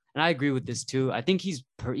I agree with this too. I think he's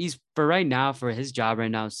for right now, for his job right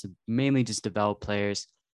now, is to mainly just develop players,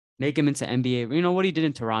 make him into NBA. You know what he did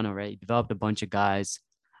in Toronto, right? He developed a bunch of guys.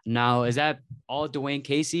 Now, is that all Dwayne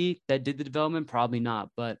Casey that did the development? Probably not.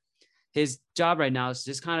 But his job right now is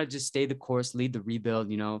just kind of just stay the course, lead the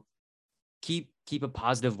rebuild, keep a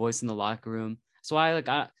positive voice in the locker room. So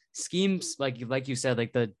schemes like you said,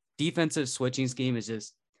 like the defensive switching scheme is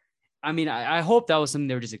just, I hope that was something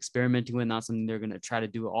they were just experimenting with, not something they're going to try to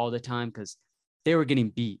do all the time, because they were getting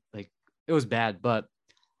beat. Like, it was bad. But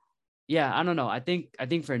yeah, I don't know. I think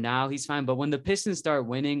for now he's fine. But when the Pistons start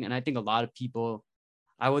winning, and I would think a lot of people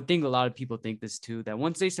think this too, that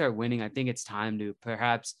once they start winning, I think it's time to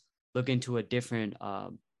perhaps look into a different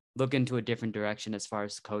direction as far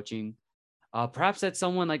as coaching. Perhaps that's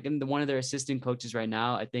someone like one of their assistant coaches right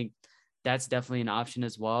now. I think that's definitely an option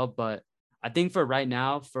as well. But I think for right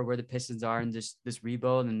now, for where the Pistons are in this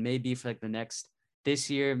rebuild, and maybe for like this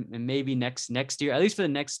year and maybe next year, at least for the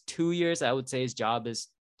next 2 years, I would say his job is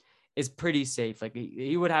pretty safe. Like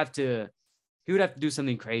he would have to do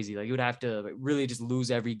something crazy. Like he would have to really just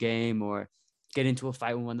lose every game or get into a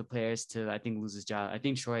fight with one of the players to, I think, lose his job. I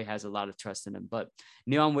think Troy has a lot of trust in him. But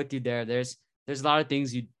Neil, I'm with you there. There's a lot of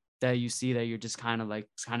things that you see that you're just kind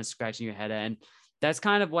of scratching your head at. And that's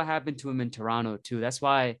kind of what happened to him in Toronto too. That's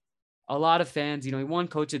why a lot of fans, he won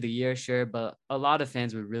Coach of the Year, sure, but a lot of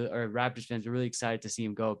fans Raptors fans were really excited to see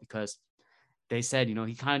him go, because they said,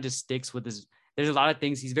 he kind of just sticks with there's a lot of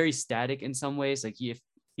things. He's very static in some ways. Like he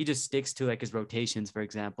just sticks to like his rotations, for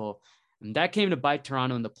example. And that came to bite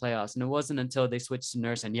Toronto in the playoffs. And it wasn't until they switched to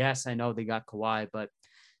Nurse. And yes, I know they got Kawhi, but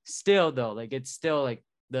still though, like it's still like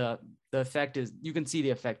the effect is, you can see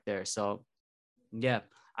the effect there. So yeah,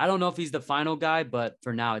 I don't know if he's the final guy, but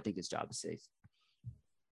for now, I think his job is safe.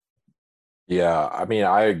 Yeah,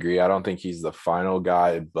 I agree. I don't think he's the final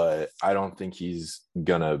guy, but I don't think he's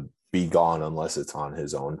gonna be gone unless it's on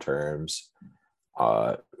his own terms.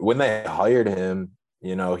 When they hired him,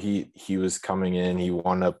 he was coming in. He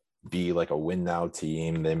wanted to be like a win now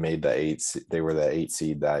team. They made they were the 8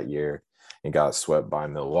 seed that year and got swept by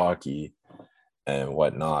Milwaukee and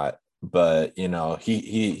whatnot. But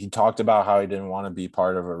he talked about how he didn't want to be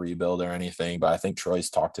part of a rebuild or anything. But I think Troy's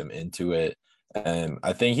talked him into it, and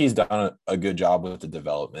I think he's done a good job with the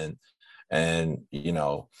development. And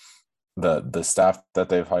the staff that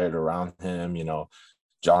they've hired around him,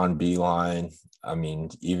 John Beilein.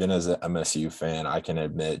 Even as an MSU fan, I can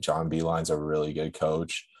admit John Beilein's a really good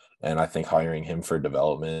coach, and I think hiring him for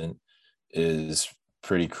development is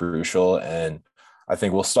pretty crucial. And I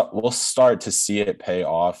think we'll start to see it pay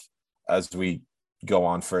off as we go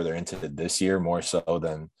on further into this year, more so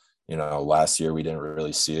than last year. We didn't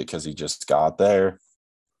really see it because he just got there.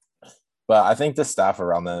 But I think the staff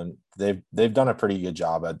around them, they've done a pretty good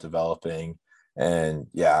job at developing. And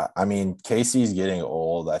yeah, I mean, Casey's getting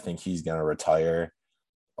old. I think he's going to retire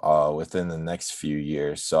within the next few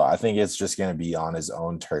years. So I think it's just going to be on his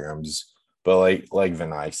own terms. But like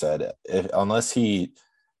Vinayak said, unless he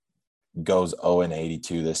goes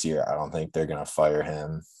 0-82 this year, I don't think they're going to fire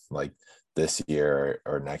him like this year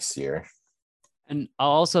or next year. And I'll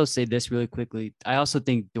also say this really quickly. I also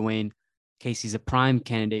think Dwayne Casey's a prime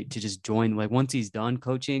candidate to just join. Like once he's done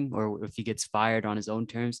coaching, or if he gets fired on his own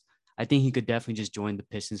terms, I think he could definitely just join the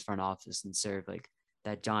Pistons front office and serve like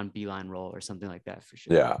that John Beeline role or something like that for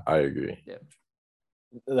sure. Yeah, I agree.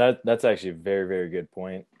 Yeah. That's actually a very, very good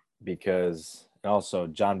point, because also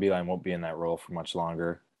John Beeline won't be in that role for much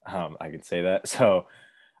longer. I could say that. So,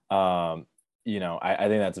 I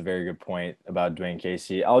think that's a very good point about Dwayne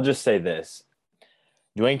Casey. I'll just say this.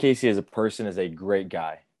 Dwayne Casey as a person is a great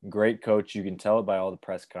guy, great coach. You can tell it by all the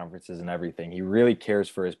press conferences and everything. He really cares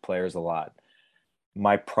for his players a lot.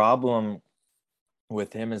 My problem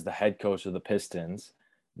with him as the head coach of the Pistons,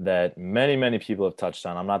 that many, many people have touched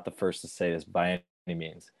on, I'm not the first to say this by any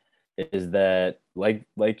means, is that like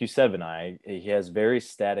you said, Vinay, he has very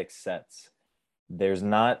static sets. There's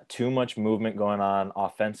not too much movement going on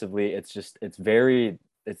offensively. It's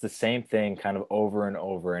the same thing kind of over and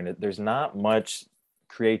over, and there's not much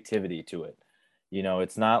creativity to it.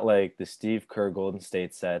 It's not like the Steve Kerr Golden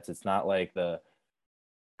State sets. It's not like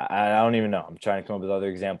I don't even know. I'm trying to come up with other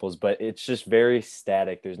examples, but it's just very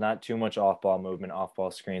static. There's not too much off-ball movement,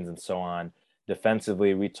 off-ball screens, and so on.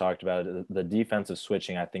 Defensively, we talked about it. The defensive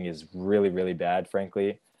switching, I think, is really, really bad,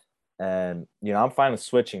 frankly. And, I'm fine with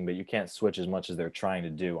switching, but you can't switch as much as they're trying to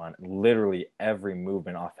do on literally every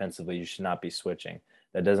movement offensively. You should not be switching.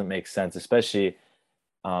 That doesn't make sense, especially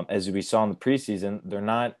as we saw in the preseason. They're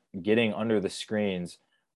not getting under the screens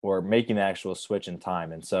or making the actual switch in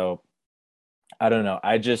time. And so I don't know.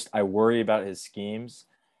 I worry about his schemes.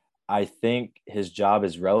 I think his job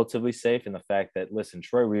is relatively safe in the fact that, listen,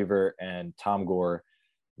 Troy Weaver and Tom Gore,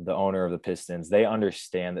 the owner of the Pistons, they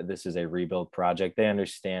understand that this is a rebuild project. They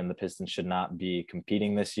understand the Pistons should not be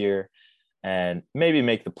competing this year and maybe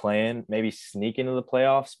make the play-in, maybe sneak into the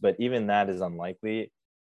playoffs, but even that is unlikely.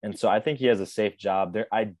 And so I think he has a safe job there.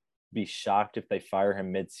 I'd be shocked if they fire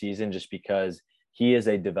him mid-season, just because he is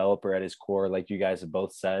a developer at his core, like you guys have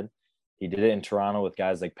both said. He did it in Toronto with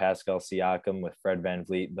guys like Pascal Siakam, with Fred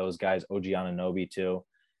VanVleet, those guys, OG Anunoby too.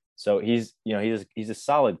 So he's a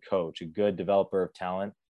solid coach, a good developer of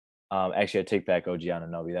talent. Actually, I take back OG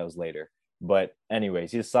Anunoby. That was later. But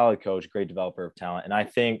anyways, he's a solid coach, great developer of talent. And I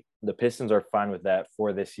think the Pistons are fine with that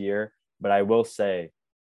for this year. But I will say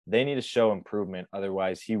they need to show improvement.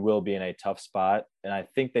 Otherwise, he will be in a tough spot. And I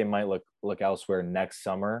think they might look elsewhere next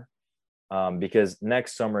summer, because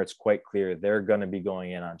next summer, it's quite clear they're going to be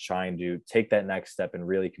going in on trying to take that next step and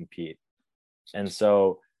really compete. And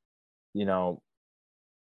so,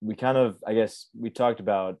 we kind of, I guess, we talked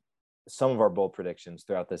about some of our bold predictions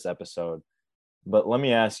throughout this episode, but let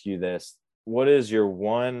me ask you this. What is your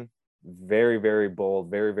one very, very bold,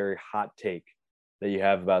 very, very hot take that you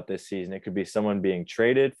have about this season? It could be someone being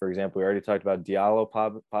traded. For example, we already talked about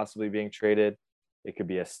Diallo possibly being traded. It could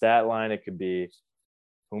be a stat line. It could be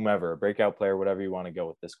whomever, a breakout player, whatever you want to go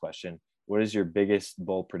with this question. What is your biggest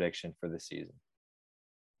bold prediction for the season?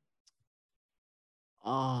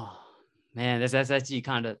 Oh man, that's actually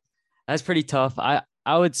that's pretty tough.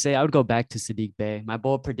 I would say I would go back to Saddiq Bey. My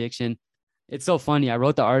bold prediction. It's so funny. I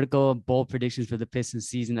wrote the article, bold predictions for the Pistons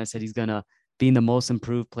season. I said he's gonna be in the most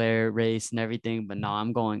improved player race and everything, but no,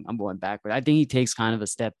 I'm going backward. I think he takes kind of a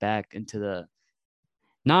step back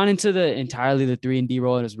not into the entirely the 3-and-D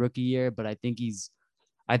role in his rookie year, but I think he's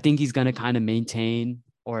gonna kind of maintain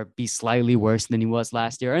or be slightly worse than he was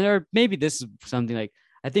last year. Or maybe this is something like,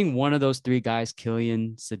 I think one of those three guys,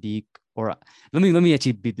 Killian, Saddiq, or let me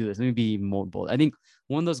actually do this. Let me be more bold. I think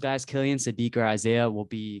one of those guys, Killian, Saddiq, or Isaiah, will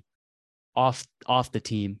be off the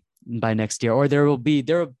team by next year, or there will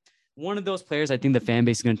one of those players. I think the fan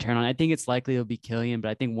base is going to turn on. I think it's likely it'll be Killian, but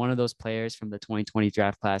I think one of those players from the 2020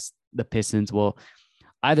 draft class, the Pistons, will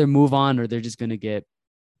either move on or they're just going to get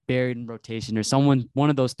buried in rotation, or one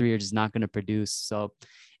of those three are just not going to produce. So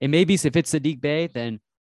it may be, if it's Saddiq Bey, then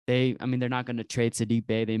they're not going to trade Saddiq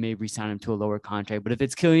Bey. They may resign him to a lower contract. But if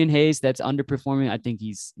it's Killian Hayes that's underperforming, I think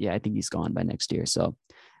he's gone by next year. So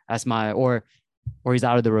that's or he's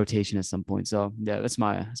out of the rotation at some point. So yeah, that's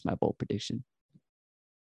my bold prediction.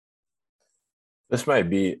 This might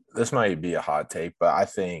be a hot take, but I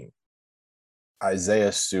think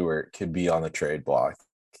Isaiah Stewart could be on the trade block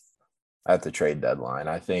at the trade deadline.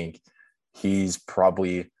 I think he's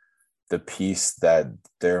probably the piece that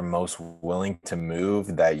they're most willing to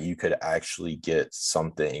move that you could actually get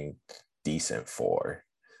something decent for.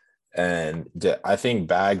 I think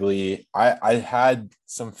Bagley, I had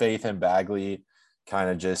some faith in Bagley kind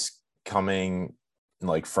of just coming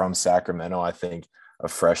like from Sacramento. I think a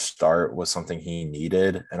fresh start was something he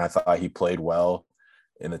needed. And I thought he played well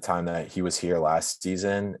in the time that he was here last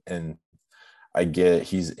season. And I get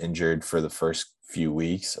he's injured for the first few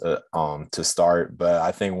weeks to start, but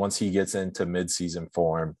I think once he gets into midseason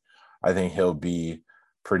form, I think he'll be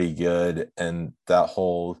pretty good. And that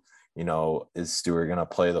whole, is Stewart going to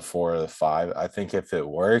play the 4 or the 5? I think if it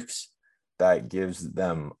works, that gives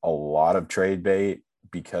them a lot of trade bait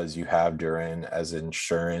because you have Duren as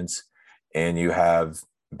insurance and you have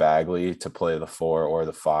Bagley to play the 4 or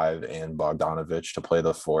the 5 and Bogdanovich to play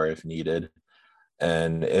the 4 if needed.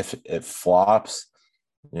 And if it flops,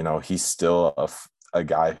 he's still a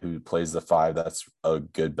guy who plays the 5 that's a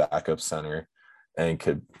good backup center and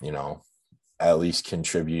could, at least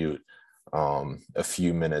contribute a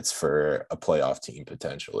few minutes for a playoff team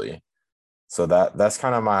potentially. So that's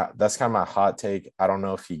kind of my hot take. I don't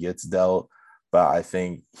know if he gets dealt, but I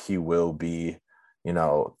think he will be,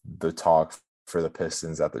 the talk for the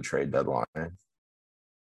Pistons at the trade deadline.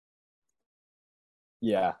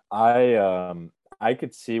 Yeah, I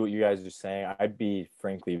could see what you guys are saying. I'd be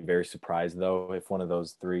frankly very surprised though if one of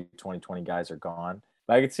those 3 2020 guys are gone.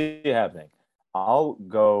 But I could see it happening. I'll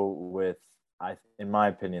go with in my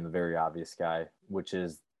opinion, the very obvious guy, which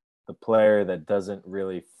is the player that doesn't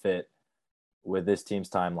really fit with this team's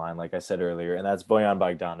timeline, like I said earlier, and that's Bojan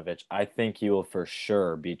Bogdanovic. I think he will for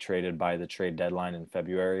sure be traded by the trade deadline in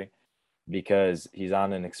February because he's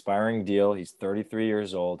on an expiring deal. He's 33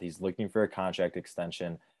 years old. He's looking for a contract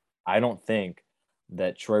extension. I don't think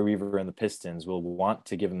that Troy Weaver and the Pistons will want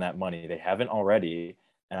to give him that money. They haven't already,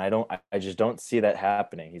 and I just don't see that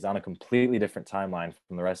happening. He's on a completely different timeline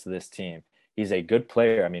from the rest of this team. He's a good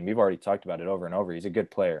player. I mean, we've already talked about it over and over. He's a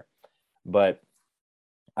good player. But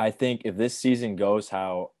I think if this season goes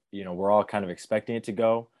how, we're all kind of expecting it to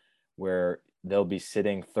go, where they'll be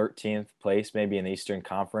sitting 13th place, maybe in the Eastern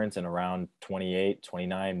Conference and around 28,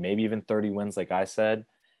 29, maybe even 30 wins, like I said,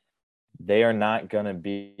 they are not going to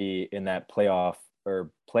be in that playoff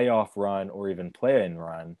run or even play-in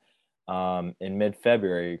run in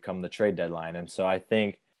mid-February come the trade deadline. And so I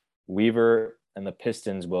think Weaver and the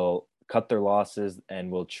Pistons will cut their losses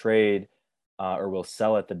and will trade or will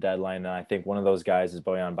sell at the deadline. And I think one of those guys is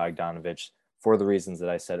Bojan Bogdanovic for the reasons that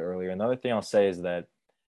I said earlier. Another thing I'll say is that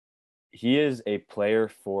he is a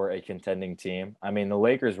player for a contending team. I mean, the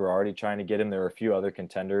Lakers were already trying to get him. There were a few other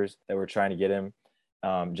contenders that were trying to get him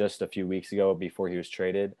just a few weeks ago before he was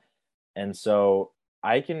traded. And so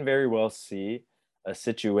I can very well see a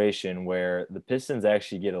situation where the Pistons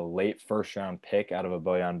actually get a late first round pick out of a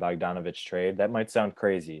Bojan Bogdanovic trade. That might sound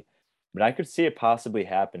crazy, but I could see it possibly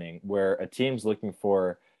happening where a team's looking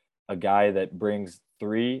for a guy that brings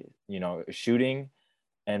 3, shooting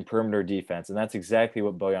and perimeter defense. And that's exactly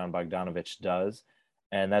what Bojan Bogdanovic does.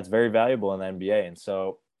 And that's very valuable in the NBA. And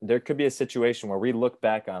so there could be a situation where we look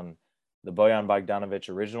back on the Bojan Bogdanovic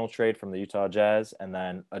original trade from the Utah Jazz and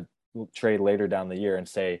then a trade later down the year and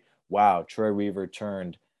say, wow, Troy Weaver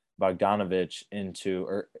turned Bogdanovic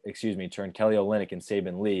turned Kelly Olynyk and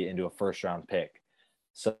Saben Lee into a first round pick.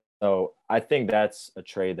 So I think that's a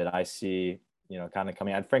trade that I see, kind of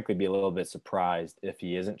coming. I'd frankly be a little bit surprised if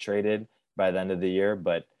he isn't traded by the end of the year,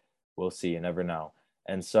 but we'll see. You never know.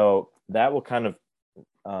 And so that will kind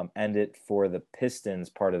of end it for the Pistons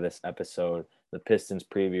part of this episode, the Pistons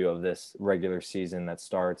preview of this regular season that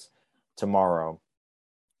starts tomorrow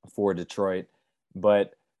for Detroit.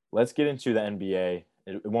 But let's get into the NBA.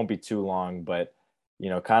 It won't be too long, but,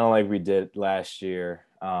 kind of like we did last year.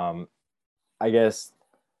 I guess,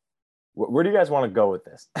 where do you guys want to go with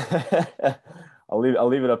this? I'll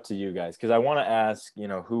leave it up to you guys because I want to ask,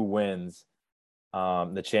 who wins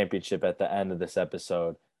the championship at the end of this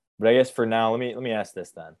episode. But I guess for now, let me ask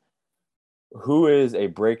this then: who is a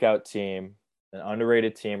breakout team, an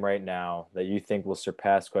underrated team right now that you think will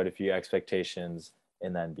surpass quite a few expectations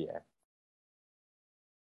in the NBA?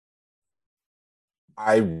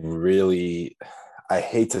 I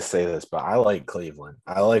hate to say this, but I like Cleveland.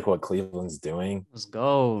 I like what Cleveland's doing. Let's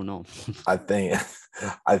go. No. I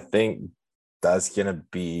think that's gonna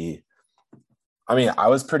be. I mean, I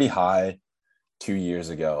was pretty high 2 years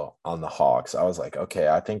ago on the Hawks. I was like, okay,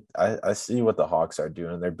 I think I see what the Hawks are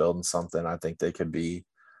doing. They're building something. I think they could be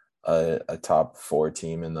a top 4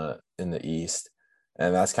 team in the East.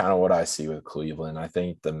 And that's kind of what I see with Cleveland. I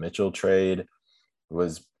think the Mitchell trade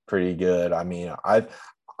was pretty good. I mean,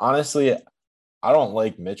 honestly, I don't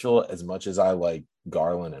like Mitchell as much as I like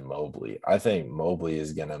Garland and Mobley. I think Mobley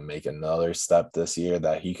is going to make another step this year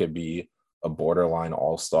that he could be a borderline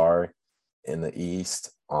all-star. in the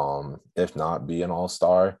East, if not be an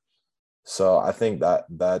all-star. So I think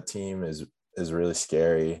that team is really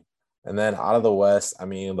scary. And then out of the West, I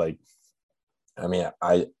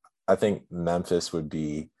think Memphis would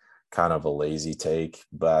be kind of a lazy take,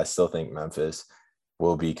 but I still think Memphis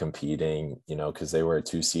will be competing, because they were a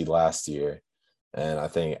 2 seed last year. And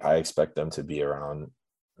I expect them to be around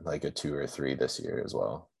like a 2 or 3 this year as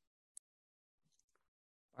well.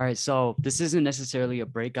 All right, so this isn't necessarily a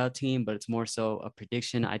breakout team, but it's more so a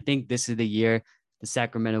prediction. I think this is the year the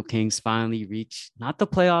Sacramento Kings finally reach not the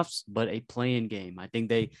playoffs, but a play-in game. I think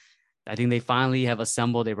they finally have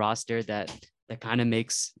assembled a roster that kind of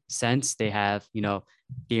makes sense. They have,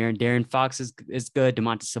 De'Aaron Fox is good,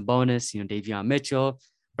 Domantas Sabonis, Davion Mitchell.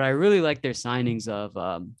 But I really like their signings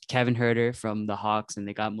of Kevin Huerter from the Hawks, and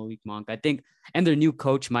they got Malik Monk. I think, and their new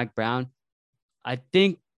coach, Mike Brown. I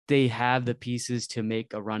think they have the pieces to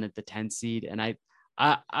make a run at the 10 seed. And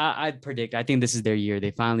I'd predict, I think this is their year.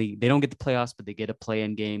 They don't get the playoffs, but they get a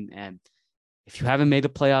play-in game. And if you haven't made the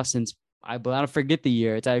playoffs since, I don't forget the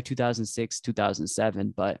year, it's either 2006,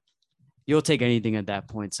 2007, but you'll take anything at that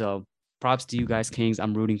point. So props to you guys, Kings.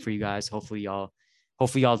 I'm rooting for you guys. Hopefully y'all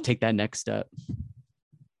take that next step.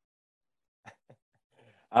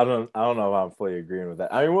 I don't know if I'm fully agreeing with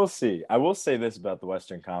that. I mean, we'll see. I will say this about the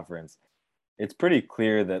Western Conference. It's pretty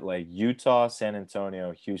clear that like Utah, San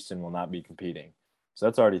Antonio, Houston will not be competing. So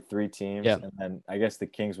that's already 3 teams. Yeah. And then I guess the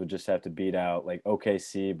Kings would just have to beat out like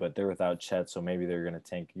OKC, but they're without Chet, so maybe they're going to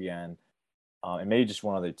tank again. And maybe just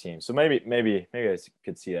one other team. So maybe I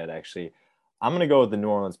could see that actually. I'm going to go with the New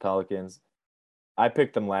Orleans Pelicans. I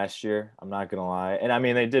picked them last year. I'm not going to lie. And I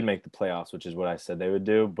mean, they did make the playoffs, which is what I said they would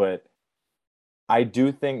do. But I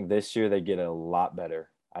do think this year they get a lot better.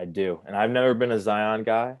 I do. And I've never been a Zion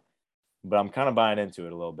guy, but I'm kind of buying into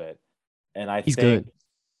it a little bit. And I He's think, good.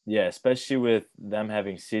 yeah, especially with them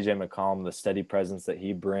having CJ McCollum, the steady presence that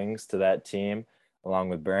he brings to that team, along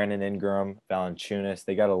with Brandon Ingram, Valanciunas,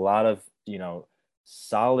 they got a lot of,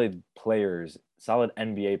 solid players, solid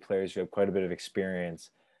NBA players who have quite a bit of experience.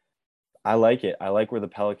 I like it. I like where the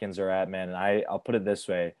Pelicans are at, man. And I'll put it this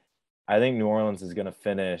way. I think New Orleans is going to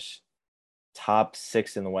finish top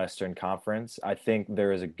 6 in the Western Conference. I think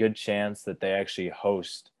there is a good chance that they actually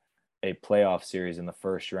host a playoff series in the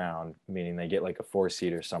first round, meaning they get like a 4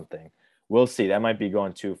 seed or something. We'll see. That might be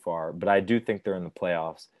going too far, but I do think they're in the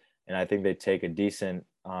playoffs, and I think they take a decent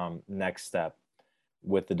next step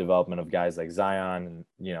with the development of guys like Zion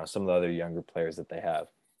and some of the other younger players that they have.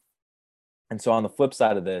 And so on the flip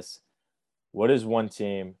side of this, what is one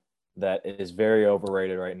team that is very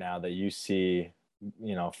overrated right now that you see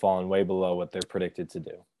falling way below what they're predicted to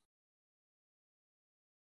do?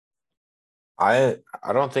 I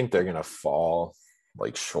don't think they're gonna fall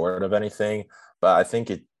like short of anything, but I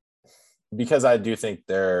think because I do think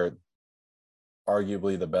they're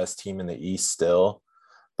arguably the best team in the East still,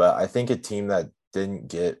 but I think a team that didn't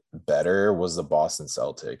get better was the Boston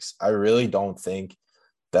Celtics. I really don't think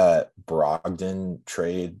that Brogdon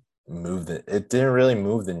trade it didn't really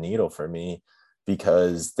move the needle for me,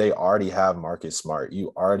 because they already have Marcus Smart.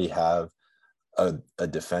 You already have a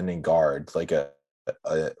defending guard, like a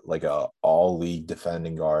all league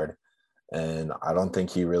defending guard. And I don't think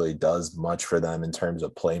he really does much for them in terms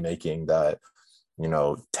of playmaking that,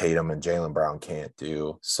 Tatum and Jaylen Brown can't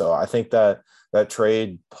do. So I think that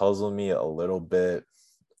trade puzzled me a little bit.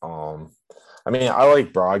 I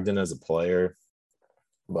like Brogdon as a player,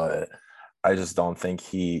 but I just don't think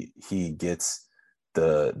he gets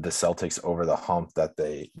the Celtics over the hump that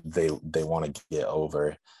they want to get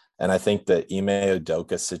over. And I think the Ime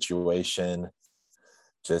Udoka situation,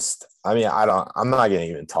 I'm not going to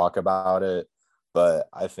even talk about it, but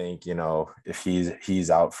I think, if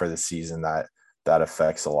he's out for the season, that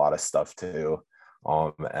affects a lot of stuff too.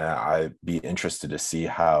 And I'd be interested to see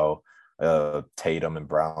how Tatum and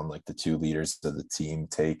Brown, like the 2 leaders of the team,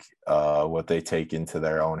 take what they take into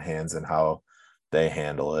their own hands and how they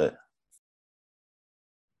handle it.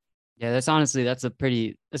 Yeah, that's a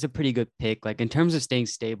pretty good pick. Like in terms of staying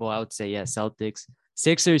stable, I would say, yeah, Celtics.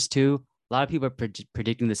 Sixers too. A lot of people are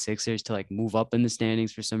predicting the Sixers to like move up in the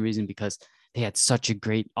standings for some reason, because they had such a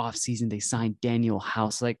great offseason. They signed Daniel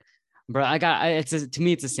House. Like, bro, to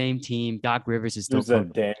me, it's the same team. Doc Rivers is still. Who's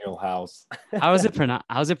that Daniel House? How's it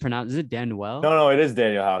pronounced? Is it Daniel? No, it is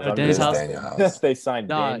Daniel House. Daniel House. They signed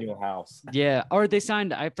Daniel House. Yeah, or they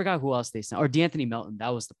signed. I forgot who else they signed. Or D'Anthony Melton. That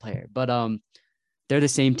was the player. But they're the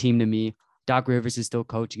same team to me. Doc Rivers is still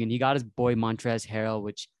coaching, and he got his boy Montrezl Harrell,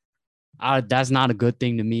 which that's not a good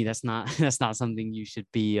thing to me. That's not something you should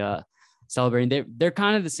be celebrating. They're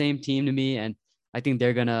kind of the same team to me, and I think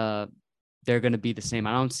they're gonna be the same.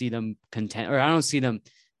 I don't see them I don't see them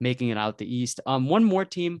making it out the East. One more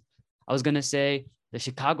team I was gonna say, the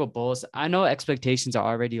Chicago Bulls. I know expectations are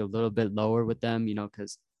already a little bit lower with them,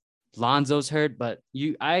 because Lonzo's hurt, but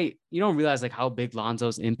you don't realize like how big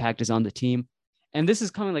Lonzo's impact is on the team. And this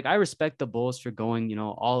is coming, like, I respect the Bulls for going,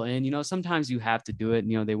 all in. Sometimes you have to do it.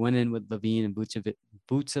 They went in with Levine and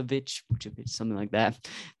Vucevic, something like that.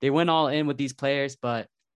 They went all in with these players, but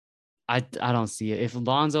I don't see it. If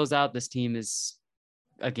Lonzo's out, this team is,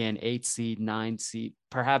 again, 8 seed, 9 seed,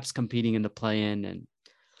 perhaps competing in the play-in. And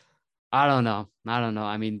I don't know.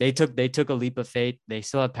 I mean, they took a leap of faith. They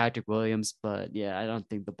still have Patrick Williams, but yeah, I don't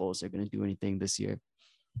think the Bulls are going to do anything this year.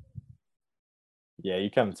 Yeah,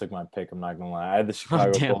 you kind of took my pick. I'm not gonna lie. I had the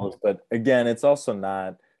Chicago Bulls, but again, it's also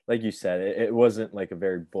not, like you said, it wasn't like a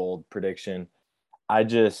very bold prediction. I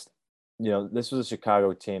just, this was a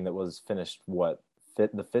Chicago team that was finished the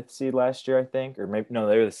fifth seed last year, I think, or maybe no,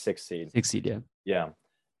 they were the sixth seed. Sixth seed, yeah. Yeah,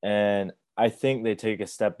 and I think they take a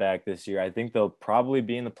step back this year. I think they'll probably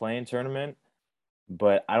be in the play-in tournament,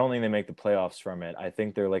 but I don't think they make the playoffs from it. I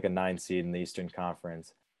think they're like a 9 seed in the Eastern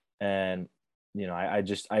Conference, and I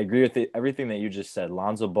agree with everything that you just said.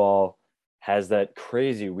 Lonzo Ball has that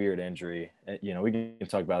crazy weird injury. We can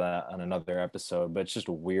talk about that on another episode, but it's just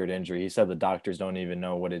a weird injury. He said the doctors don't even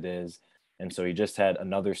know what it is. And so he just had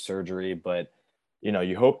another surgery, but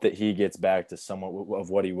you hope that he gets back to somewhat of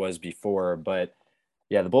what he was before. But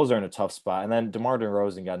yeah, the Bulls are in a tough spot. And then DeMar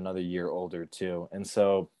DeRozan got another year older too. And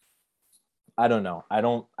so I don't know. I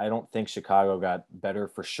don't think Chicago got better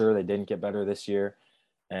for sure. They didn't get better this year.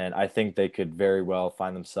 And I think they could very well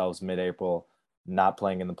find themselves mid-April not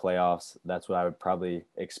playing in the playoffs. That's what I would probably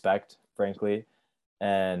expect, frankly.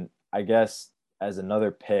 And I guess as another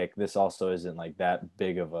pick, this also isn't like that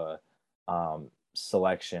big of a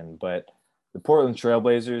selection. But the Portland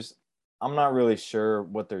Trailblazers, I'm not really sure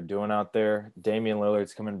what they're doing out there. Damian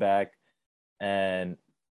Lillard's coming back. And,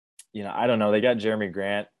 I don't know. They got Jeremy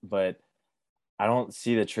Grant, but I don't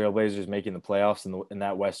see the Trailblazers making the playoffs in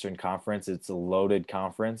that Western Conference. It's a loaded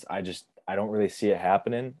conference. I don't really see it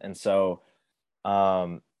happening. And so,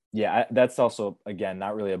 that's also, again,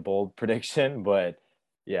 not really a bold prediction, but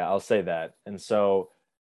yeah, I'll say that. And so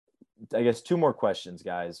I guess 2 more questions,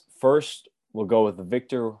 guys. First, we'll go with the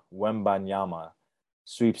Victor Wembanyama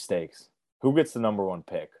sweepstakes. Who gets the number 1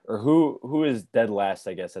 pick, or who is dead last,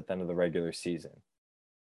 I guess, at the end of the regular season?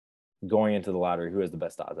 Going into the lottery, who has the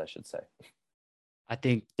best odds, I should say? I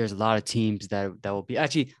think there's a lot of teams that will be,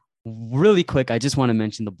 actually, really quick. I just want to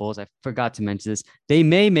mention the Bulls. I forgot to mention this. They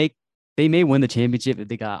may win the championship if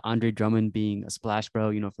they got Andre Drummond being a splash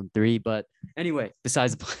bro, from 3. But anyway,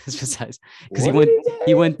 besides because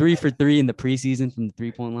he went 3 for 3 in the preseason from the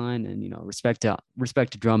 3-point line, and respect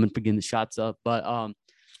to Drummond for getting the shots up. But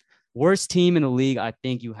worst team in the league, I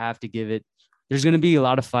think you have to give it. There's going to be a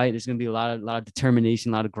lot of fight. There's going to be a lot of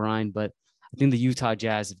determination, a lot of grind. But I think the Utah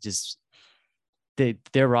Jazz have just.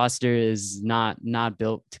 Their roster is not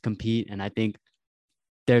built to compete, and I think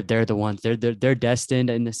they're the ones. They're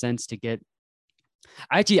destined in the sense to get.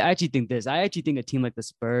 I actually think this. I actually think a team like the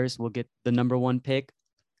Spurs will get the number 1 pick,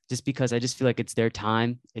 just because I just feel like it's their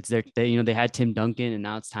time. They had Tim Duncan, and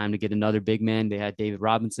now it's time to get another big man. They had David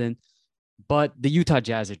Robinson, but the Utah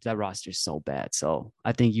Jazz, that roster is so bad. So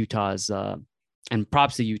I think Utah's and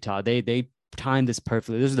props to Utah. They timed this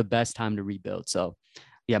perfectly. This is the best time to rebuild. So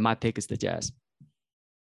yeah, my pick is the Jazz.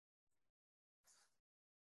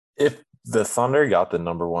 If the Thunder got the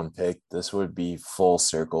number 1 pick, this would be full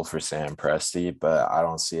circle for Sam Presti, but I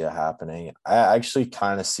don't see it happening. I actually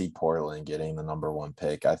kind of see Portland getting the number 1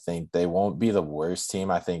 pick. I think they won't be the worst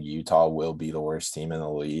team. I think Utah will be the worst team in the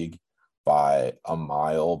league by a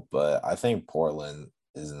mile, but I think Portland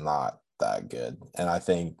is not that good. And I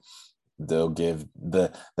think they'll give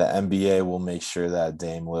the NBA will make sure that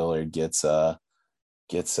Dame Lillard gets a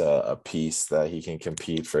piece that he can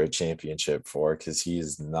compete for a championship for, because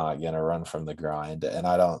he's not going to run from the grind. And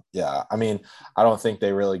I don't think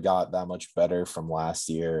they really got that much better from last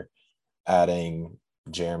year, adding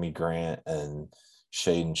Jeremy Grant and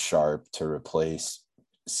Shaden Sharp to replace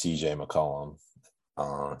CJ McCollum.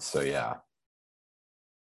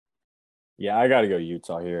 Yeah, I got to go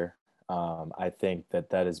Utah here. I think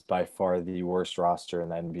that is by far the worst roster in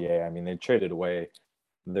the NBA. I mean, they traded away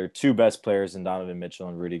their 2 best players in Donovan Mitchell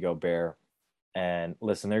and Rudy Gobert. And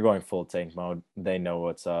listen, they're going full tank mode. They know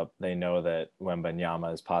what's up. They know that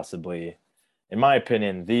Wembanyama is possibly, in my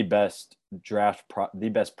opinion, the best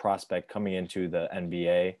prospect coming into the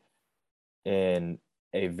NBA in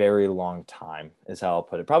a very long time, is how I'll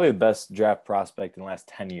put it. Probably the best draft prospect in the last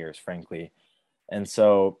 10 years, frankly. And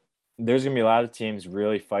so there's going to be a lot of teams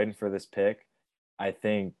really fighting for this pick. I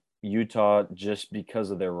think Utah, just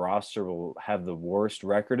because of their roster, will have the worst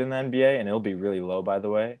record in the NBA, and it'll be really low, by the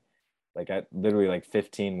way. Like I literally like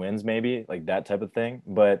 15 wins, maybe like that type of thing.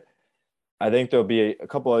 But I think there'll be a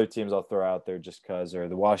couple other teams I'll throw out there just because, or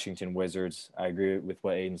the Washington Wizards. I agree with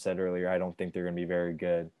what Aiden said earlier. I don't think they're going to be very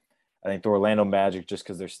good. I think the Orlando Magic, just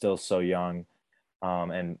because they're still so young,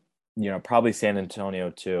 and probably San Antonio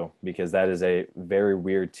too, because that is a very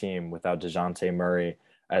weird team without DeJounte Murray.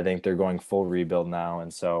 I think they're going full rebuild now,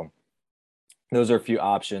 and so those are a few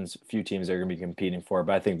options, a few teams they're going to be competing for.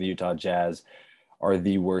 But I think the Utah Jazz are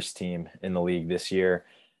the worst team in the league this year.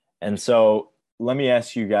 And so let me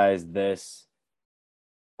ask you guys this.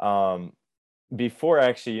 Before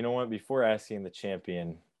actually, you know what? Before asking the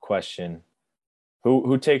champion question,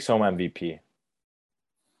 who takes home MVP?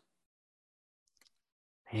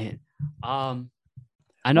 Man,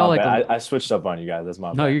 I know My like bad. I switched up on you guys. That's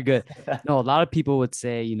my no, bad. you're good. No, a lot of people would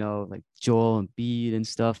say, like Joel Embiid and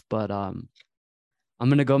stuff, but I'm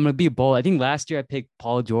gonna be bold. I think last year I picked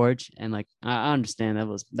Paul George, and like I understand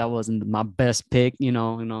that wasn't my best pick,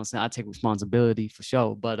 so I take responsibility for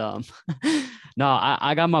sure. But no,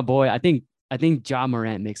 I got my boy. I think Ja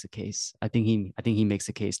Morant makes a case. I think he makes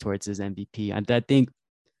a case towards his MVP. I think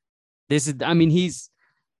this is, I mean, he's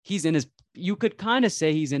in his, you could kind of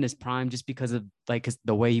say he's in his prime just because of like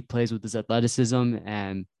the way he plays with his athleticism.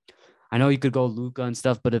 And I know you could go Luka and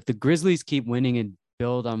stuff, but if the Grizzlies keep winning and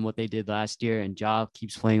build on what they did last year and Ja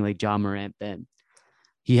keeps playing like Ja Morant, then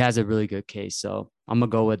he has a really good case. So I'm gonna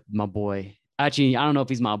go with my boy. Actually, I don't know if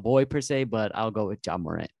he's my boy per se, but I'll go with Ja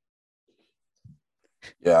Morant.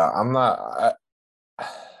 Yeah, I'm not.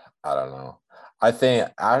 I don't know. I think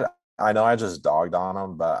I know I just dogged on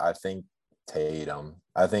him, but I think Tatum.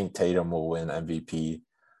 I think Tatum will win MVP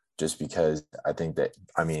just because I think that,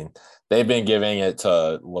 I mean, they've been giving it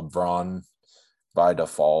to LeBron by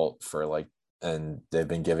default for like, and they've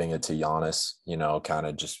been giving it to Giannis, kind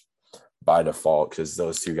of just by default because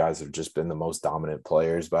those two guys have just been the most dominant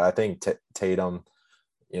players. But I think Tatum,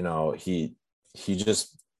 he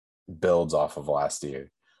just builds off of last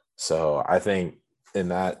year. So I think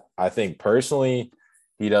I think personally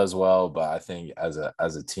he does well, but I think as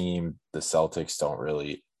a team, the Celtics don't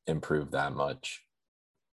really improve that much.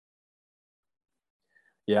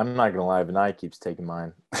 Yeah, I'm not gonna lie, Benai keeps taking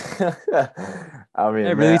mine. I Did I mean,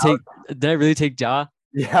 really man, take Ja?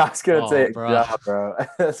 yeah, I was gonna Oh, take bro. Ja, bro.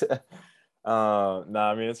 No,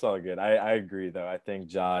 I mean it's all good. I agree though. I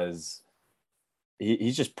think Ja is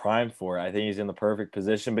he's just primed for it. I think he's in the perfect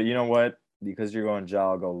position. But you know what? Because you're going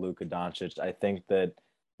Ja, I'll go Luka Doncic. I think that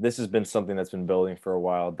this has been something that's been building for a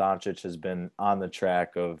while. Doncic has been on the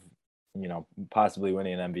track of, possibly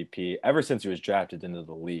winning an MVP ever since he was drafted into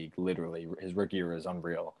the league. Literally, his rookie year was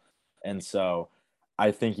unreal, and so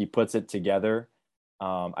I think he puts it together.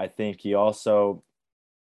 I think he also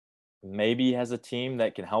maybe has a team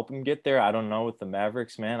that can help him get there. I don't know with the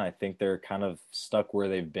Mavericks, man. I think they're kind of stuck where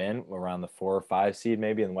they've been around the 4 or 5 seed,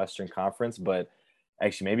 maybe in the Western Conference, but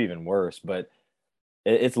actually maybe even worse. But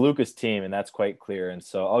it's Luka's team, and that's quite clear. And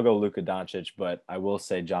so I'll go Luka Doncic, but I will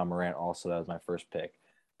say Ja Morant also. That was my first pick.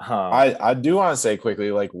 I do want to say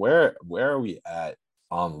quickly, like where are we at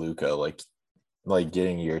on Luka? Like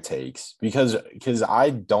getting your takes because I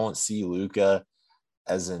don't see Luka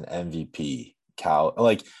as an MVP.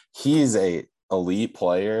 Like he's a elite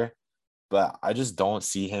player, but I just don't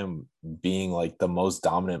see him being like the most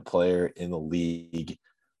dominant player in the league,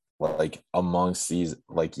 like amongst these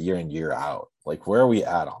like year in year out. Like where are we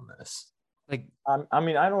at on this? Like, I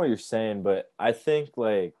mean, I know what you're saying, but I think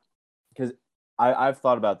like because I've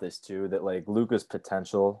thought about this too, that like Luka's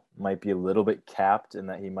potential might be a little bit capped and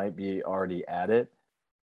that he might be already at it.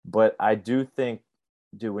 But I do think,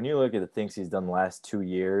 dude, when you look at the things he's done the last 2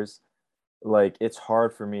 years, like it's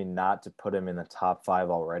hard for me not to put him in the top five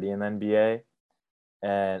already in the NBA.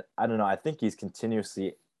 And I don't know, I think he's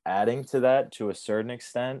continuously adding to that to a certain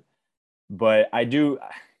extent. But I do,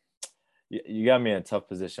 you got me in a tough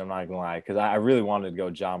position. I'm not gonna lie, because I really wanted to go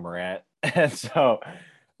Ja Morant, and so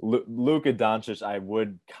Luka Doncic, I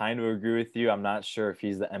would kind of agree with you. I'm not sure if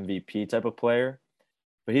he's the MVP type of player,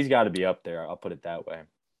 but he's got to be up there. I'll put it that way.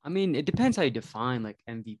 I mean, it depends how you define like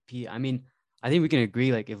MVP. I mean, I think we can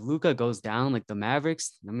agree like if Luka goes down, like the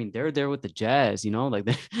Mavericks, I mean, they're there with the Jazz, like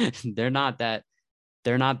they're not that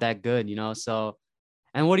they're not that good, So,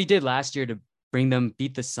 and what he did last year to bring them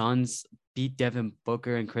beat the Suns, beat Devin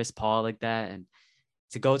Booker and Chris Paul like that, and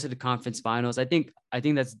to go to the conference finals, I think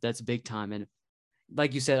that's big time. And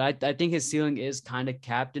like you said, I think his ceiling is kind of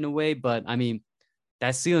capped in a way, but I mean,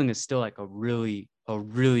 that ceiling is still like a really,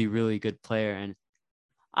 really good player. And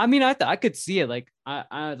I mean, I could see it. Like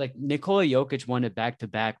I like Nikola Jokic won it back to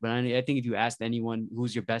back, but I think if you asked anyone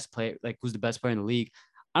who's your best player, like who's the best player in the league,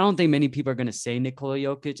 I don't think many people are gonna say Nikola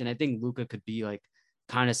Jokic, and I think Luka could be like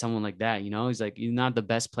kind of someone like that. You know, he's like he's not the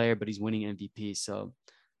best player, but he's winning MVP. So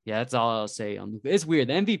yeah, that's all I'll say on Luka. It's weird.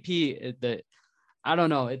 The MVP, the I don't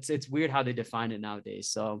know. It's weird how they define it nowadays.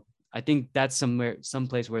 So I think that's some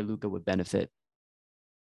place where Luka would benefit.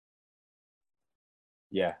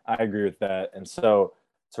 Yeah, I agree with that. And so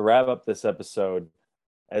to wrap up this episode,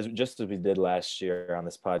 as we did last year on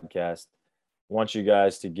this podcast, I want you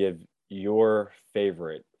guys to give your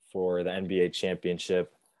favorite for the NBA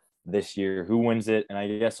championship this year. Who wins it? And I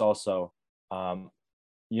guess also, um,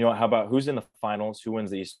 how about who's in the finals? Who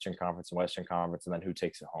wins the Eastern Conference and Western Conference, and then who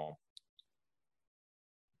takes it home?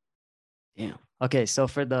 Damn. Okay, so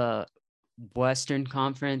for the Western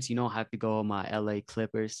Conference, I have to go my LA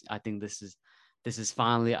Clippers. I think this is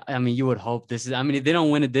finally. I mean, you would hope this is. I mean, if they don't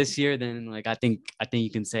win it this year, then like I think you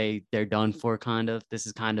can say they're done for. Kind of. This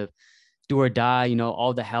is kind of do or die.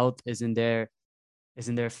 All the health is in their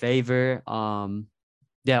favor.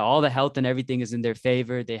 Yeah, all the health and everything is in their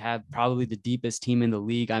favor. They have probably the deepest team in the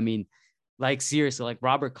league. I mean, like seriously, like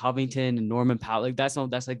Robert Covington and Norman Powell, like that's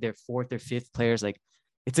like their fourth or fifth players. Like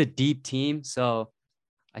it's a deep team. So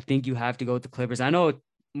I think you have to go with the Clippers. I know,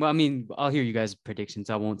 well, I mean, I'll hear you guys'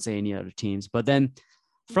 predictions. I won't say any other teams. But then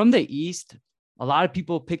from the East, a lot of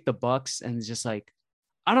people pick the Bucks, and it's just like,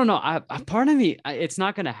 I don't know. Part of me, it's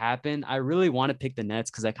not gonna happen. I really want to pick the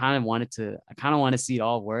Nets because I kind of want to see it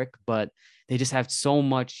all work, but they just have so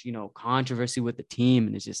much, controversy with the team,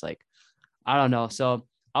 and it's just like, I don't know. So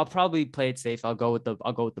I'll probably play it safe. I'll go with the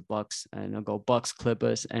Bucks, and I'll go Bucks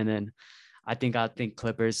Clippers, and then I think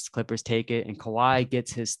Clippers take it, and Kawhi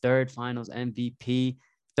gets his third MVP,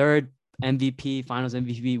 Finals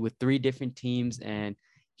MVP with three different teams, and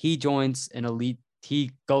he joins an elite.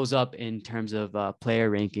 He goes up in terms of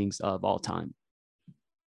player rankings of all time.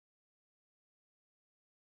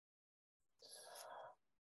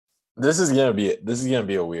 This is gonna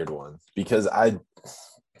be a weird one because I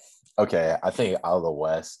think out of the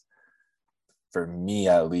West, for me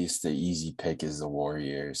at least, the easy pick is the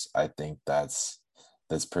Warriors. I think that's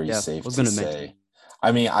pretty Yeah, I safe was to gonna mention. say.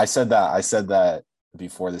 I mean, I said that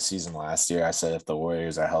before the season last year. I said if the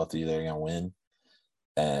Warriors are healthy, they're gonna win,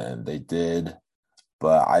 and they did.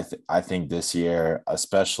 But I think this year,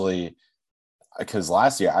 especially because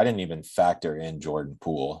last year I didn't even factor in Jordan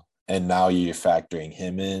Poole, and now you're factoring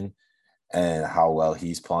him in and how well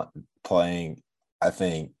he's playing. I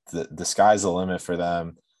think the sky's the limit for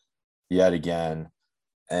them yet again,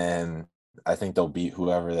 and I think they'll beat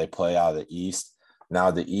whoever they play out of the East. Now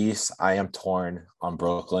the East, I am torn on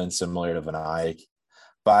Brooklyn, similar to Van,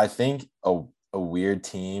 but I think a weird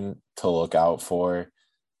team to look out for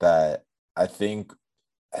that I think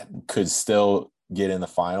could still get in the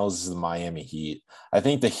finals is the Miami Heat. I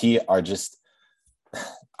think the Heat are just,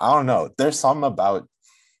 I don't know. There's something about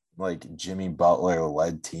like Jimmy Butler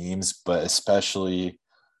led teams, but especially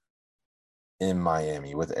in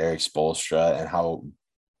Miami with Eric Spoelstra and how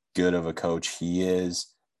good of a coach he is.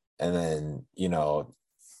 And then,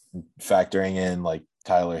 factoring in like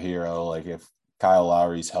Tyler Hero, like if Kyle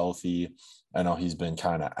Lowry's healthy, I know he's been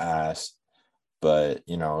kind of ass, but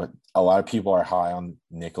a lot of people are high on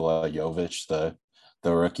Nikola Jovic, the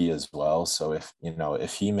rookie as well. So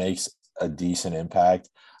if he makes a decent impact,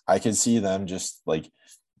 I could see them just like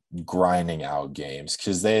grinding out games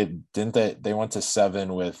because they went to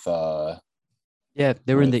 7 Yeah,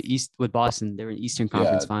 they were in with the East with Boston. They were in Eastern yeah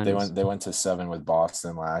Conference Finals. they went to 7 with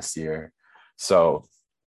Boston last year. So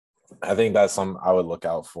I think that's something I would look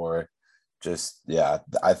out for. Just yeah,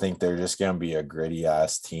 I think they're just gonna be a gritty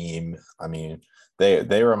ass team. I mean,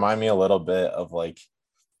 they remind me a little bit of like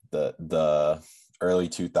the early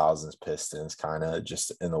 2000s Pistons, kind of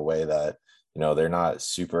just in the way that they're not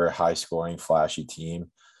super high scoring, flashy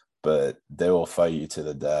team, but they will fight you to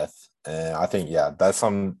the death. And I think yeah, that's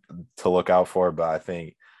something to look out for. But I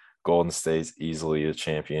think Golden State's easily a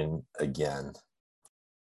champion again.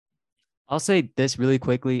 I'll say this really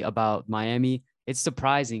quickly about Miami. It's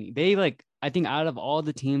surprising. I think out of all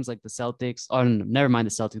the teams like the Celtics, oh, no, never mind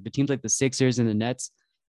the Celtics, but teams like the Sixers and the Nets,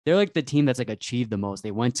 they're like the team that's like achieved the most. They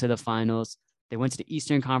went to the finals. They went to the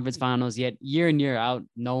Eastern Conference Finals. Yet year in year out,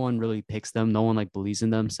 no one really picks them. No one like believes in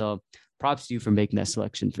them. So props to you for making that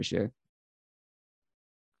selection for sure.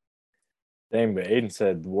 Dang, but Aiden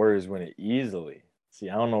said the Warriors win it easily. See,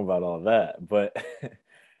 I don't know about all that, but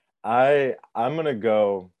I'm gonna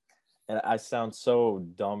go, and I sound so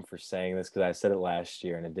dumb for saying this because I said it last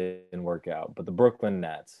year and it didn't work out. But the Brooklyn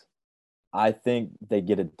Nets, I think they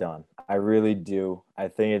get it done. I really do. I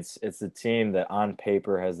think it's the team that on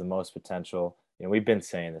paper has the most potential. You know, we've been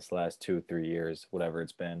saying this last 2 3 years, whatever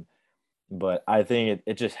it's been, but I think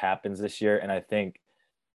it just happens this year. And I think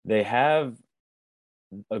they have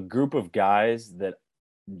a group of guys that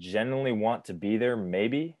genuinely want to be there,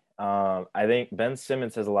 maybe. I think Ben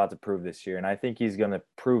Simmons has a lot to prove this year, and I think he's going to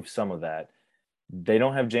prove some of that. They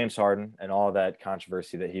don't have James Harden and all that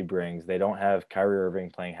controversy that he brings. They don't have Kyrie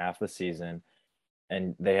Irving playing half the season,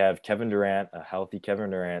 and they have Kevin Durant, a healthy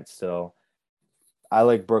Kevin Durant still. I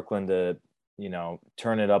like Brooklyn to,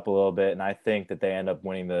 turn it up a little bit, and I think that they end up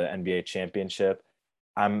winning the NBA championship.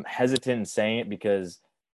 I'm hesitant in saying it because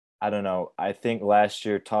I don't know. I think last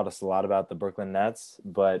year taught us a lot about the Brooklyn Nets,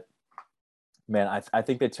 but man, I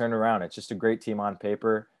think they turned around. It's just a great team on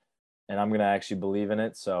paper, and I'm going to actually believe in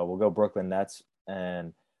it. So we'll go Brooklyn Nets.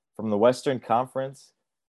 And from the Western Conference,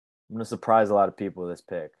 I'm going to surprise a lot of people with this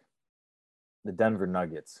pick. The Denver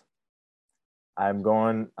Nuggets. I'm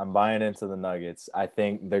buying into the Nuggets. I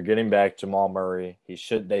think they're getting back Jamal Murray.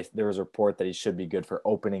 There was a report that he should be good for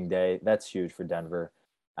opening day. That's huge for Denver.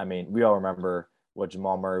 I mean, we all remember what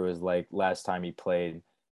Jamal Murray was like last time he played.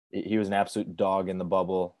 He was an absolute dog in the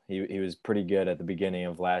bubble. He was pretty good at the beginning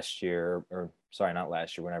of last year, or sorry, not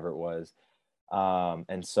last year, whenever it was.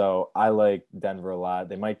 And so I like Denver a lot.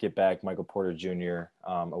 They might get back Michael Porter Jr.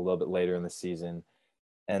 A little bit later in the season.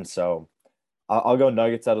 And so I'll go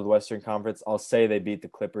Nuggets out of the Western Conference. I'll say they beat the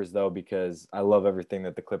Clippers, though, because I love everything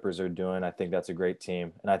that the Clippers are doing. I think that's a great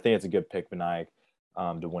team. And I think it's a good pick, Vinayak,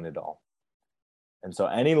 to win it all. And so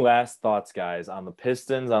any last thoughts, guys, on the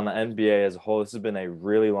Pistons, on the NBA as a whole? This has been a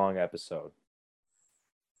really long episode.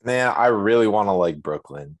 Man, I really want to like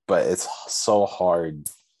Brooklyn, but it's so hard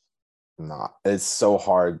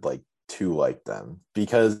like to like them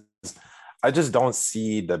because I just don't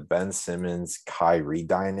see the Ben Simmons Kyrie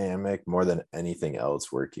dynamic more than anything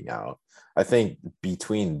else working out. I think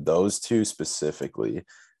between those two specifically,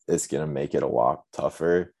 it's gonna make it a lot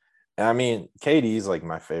tougher. And I mean, KD's like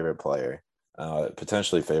my favorite player,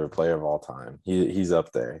 potentially favorite player of all time. He's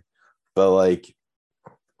up there, but like,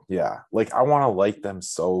 yeah, like I want to like them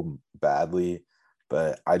so badly,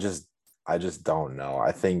 but I just don't know.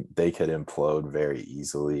 I think they could implode very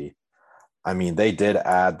easily. I mean, they did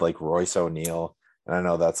add like Royce O'Neal, and I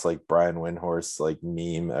know that's like Brian Windhorst like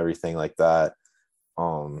meme, everything like that.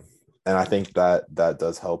 Um, and I think that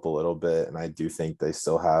does help a little bit, and I do think they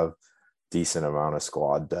still have decent amount of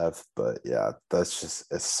squad depth. But yeah, it's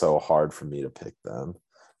so hard for me to pick them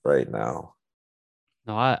right now.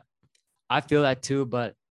 No, I feel that too,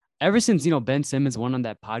 but ever since Ben Simmons went on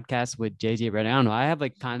that podcast with JJ Redick, I don't know. I have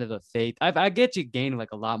like kind of a faith. I get you gain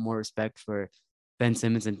like a lot more respect for Ben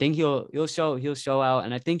Simmons and think he'll show out.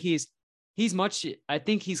 And I think I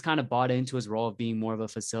think he's kind of bought into his role of being more of a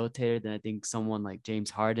facilitator than I think someone like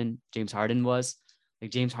James Harden was.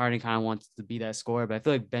 Like James Harden kind of wants to be that scorer, but I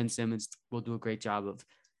feel like Ben Simmons will do a great job of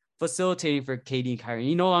facilitating for KD and Kyrie.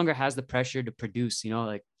 He no longer has the pressure to produce,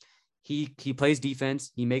 like he plays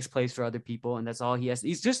defense, he makes plays for other people, and that's all he has.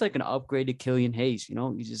 He's just like an upgraded Killian Hayes, He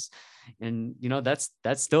just, and that's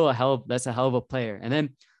still a hell of a player. And then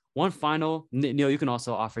one final, Neil, you can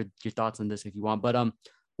also offer your thoughts on this if you want, but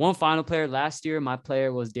one final player last year, my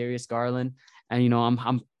player was Darius Garland, and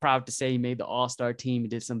I'm proud to say he made the All-Star team. He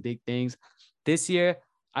did some big things. This year,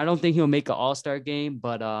 I don't think he'll make an All-Star game,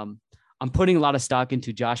 but I'm putting a lot of stock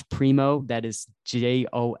into Josh Primo. That is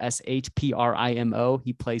JoshPrimo.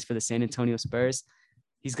 He plays for the San Antonio Spurs.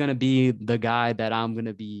 He's going to be the guy that I'm going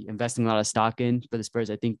to be investing a lot of stock in for the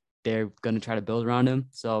Spurs. I think they're going to try to build around him.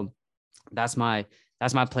 So that's my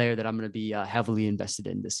player that I'm going to be heavily invested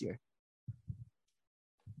in this year.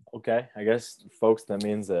 Okay. I guess, folks, that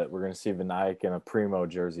means that we're going to see Vinayak in a Primo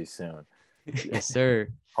jersey soon. Yes, sir.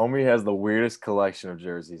 Homie has the weirdest collection of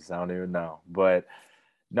jerseys. I don't even know. But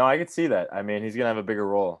no, I could see that. I mean, he's going to have a bigger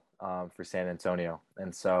role for San Antonio.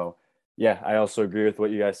 And so, yeah, I also agree with what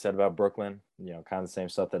you guys said about Brooklyn. Kind of the same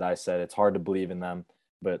stuff that I said. It's hard to believe in them,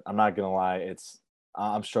 but I'm not going to lie.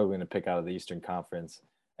 I'm struggling to pick out of the Eastern Conference.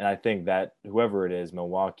 And I think that whoever it is,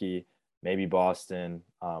 Milwaukee, maybe Boston,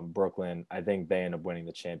 Brooklyn, I think they end up winning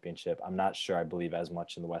the championship. I'm not sure I believe as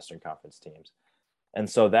much in the Western Conference teams. And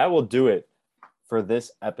so that will do it for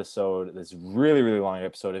this episode, this really, really long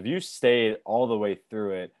episode. If you stayed all the way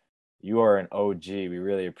through it, you are an OG. We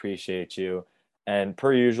really appreciate you. And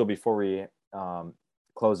per usual, before we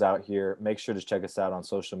close out here, make sure to check us out on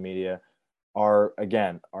social media. Our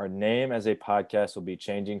name as a podcast will be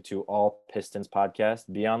changing to All Pistons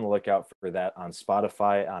Podcast. Be on the lookout for that on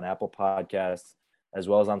Spotify, on Apple Podcasts, as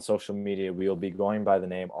well as on social media. We will be going by the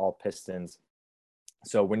name All Pistons.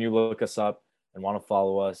 So when you look us up, and want to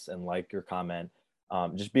follow us and like your comment,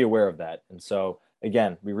 just be aware of that. And so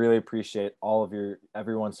again, we really appreciate all of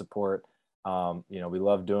everyone's support. We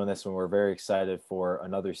love doing this, and we're very excited for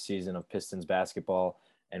another season of Pistons basketball.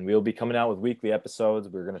 And we'll be coming out with weekly episodes.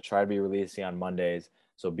 We're going to try to be releasing on Mondays,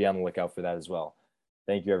 so be on the lookout for that as well.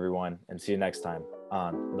 Thank you, everyone, and see you next time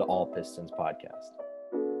on the All Pistons podcast.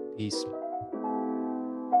 Peace.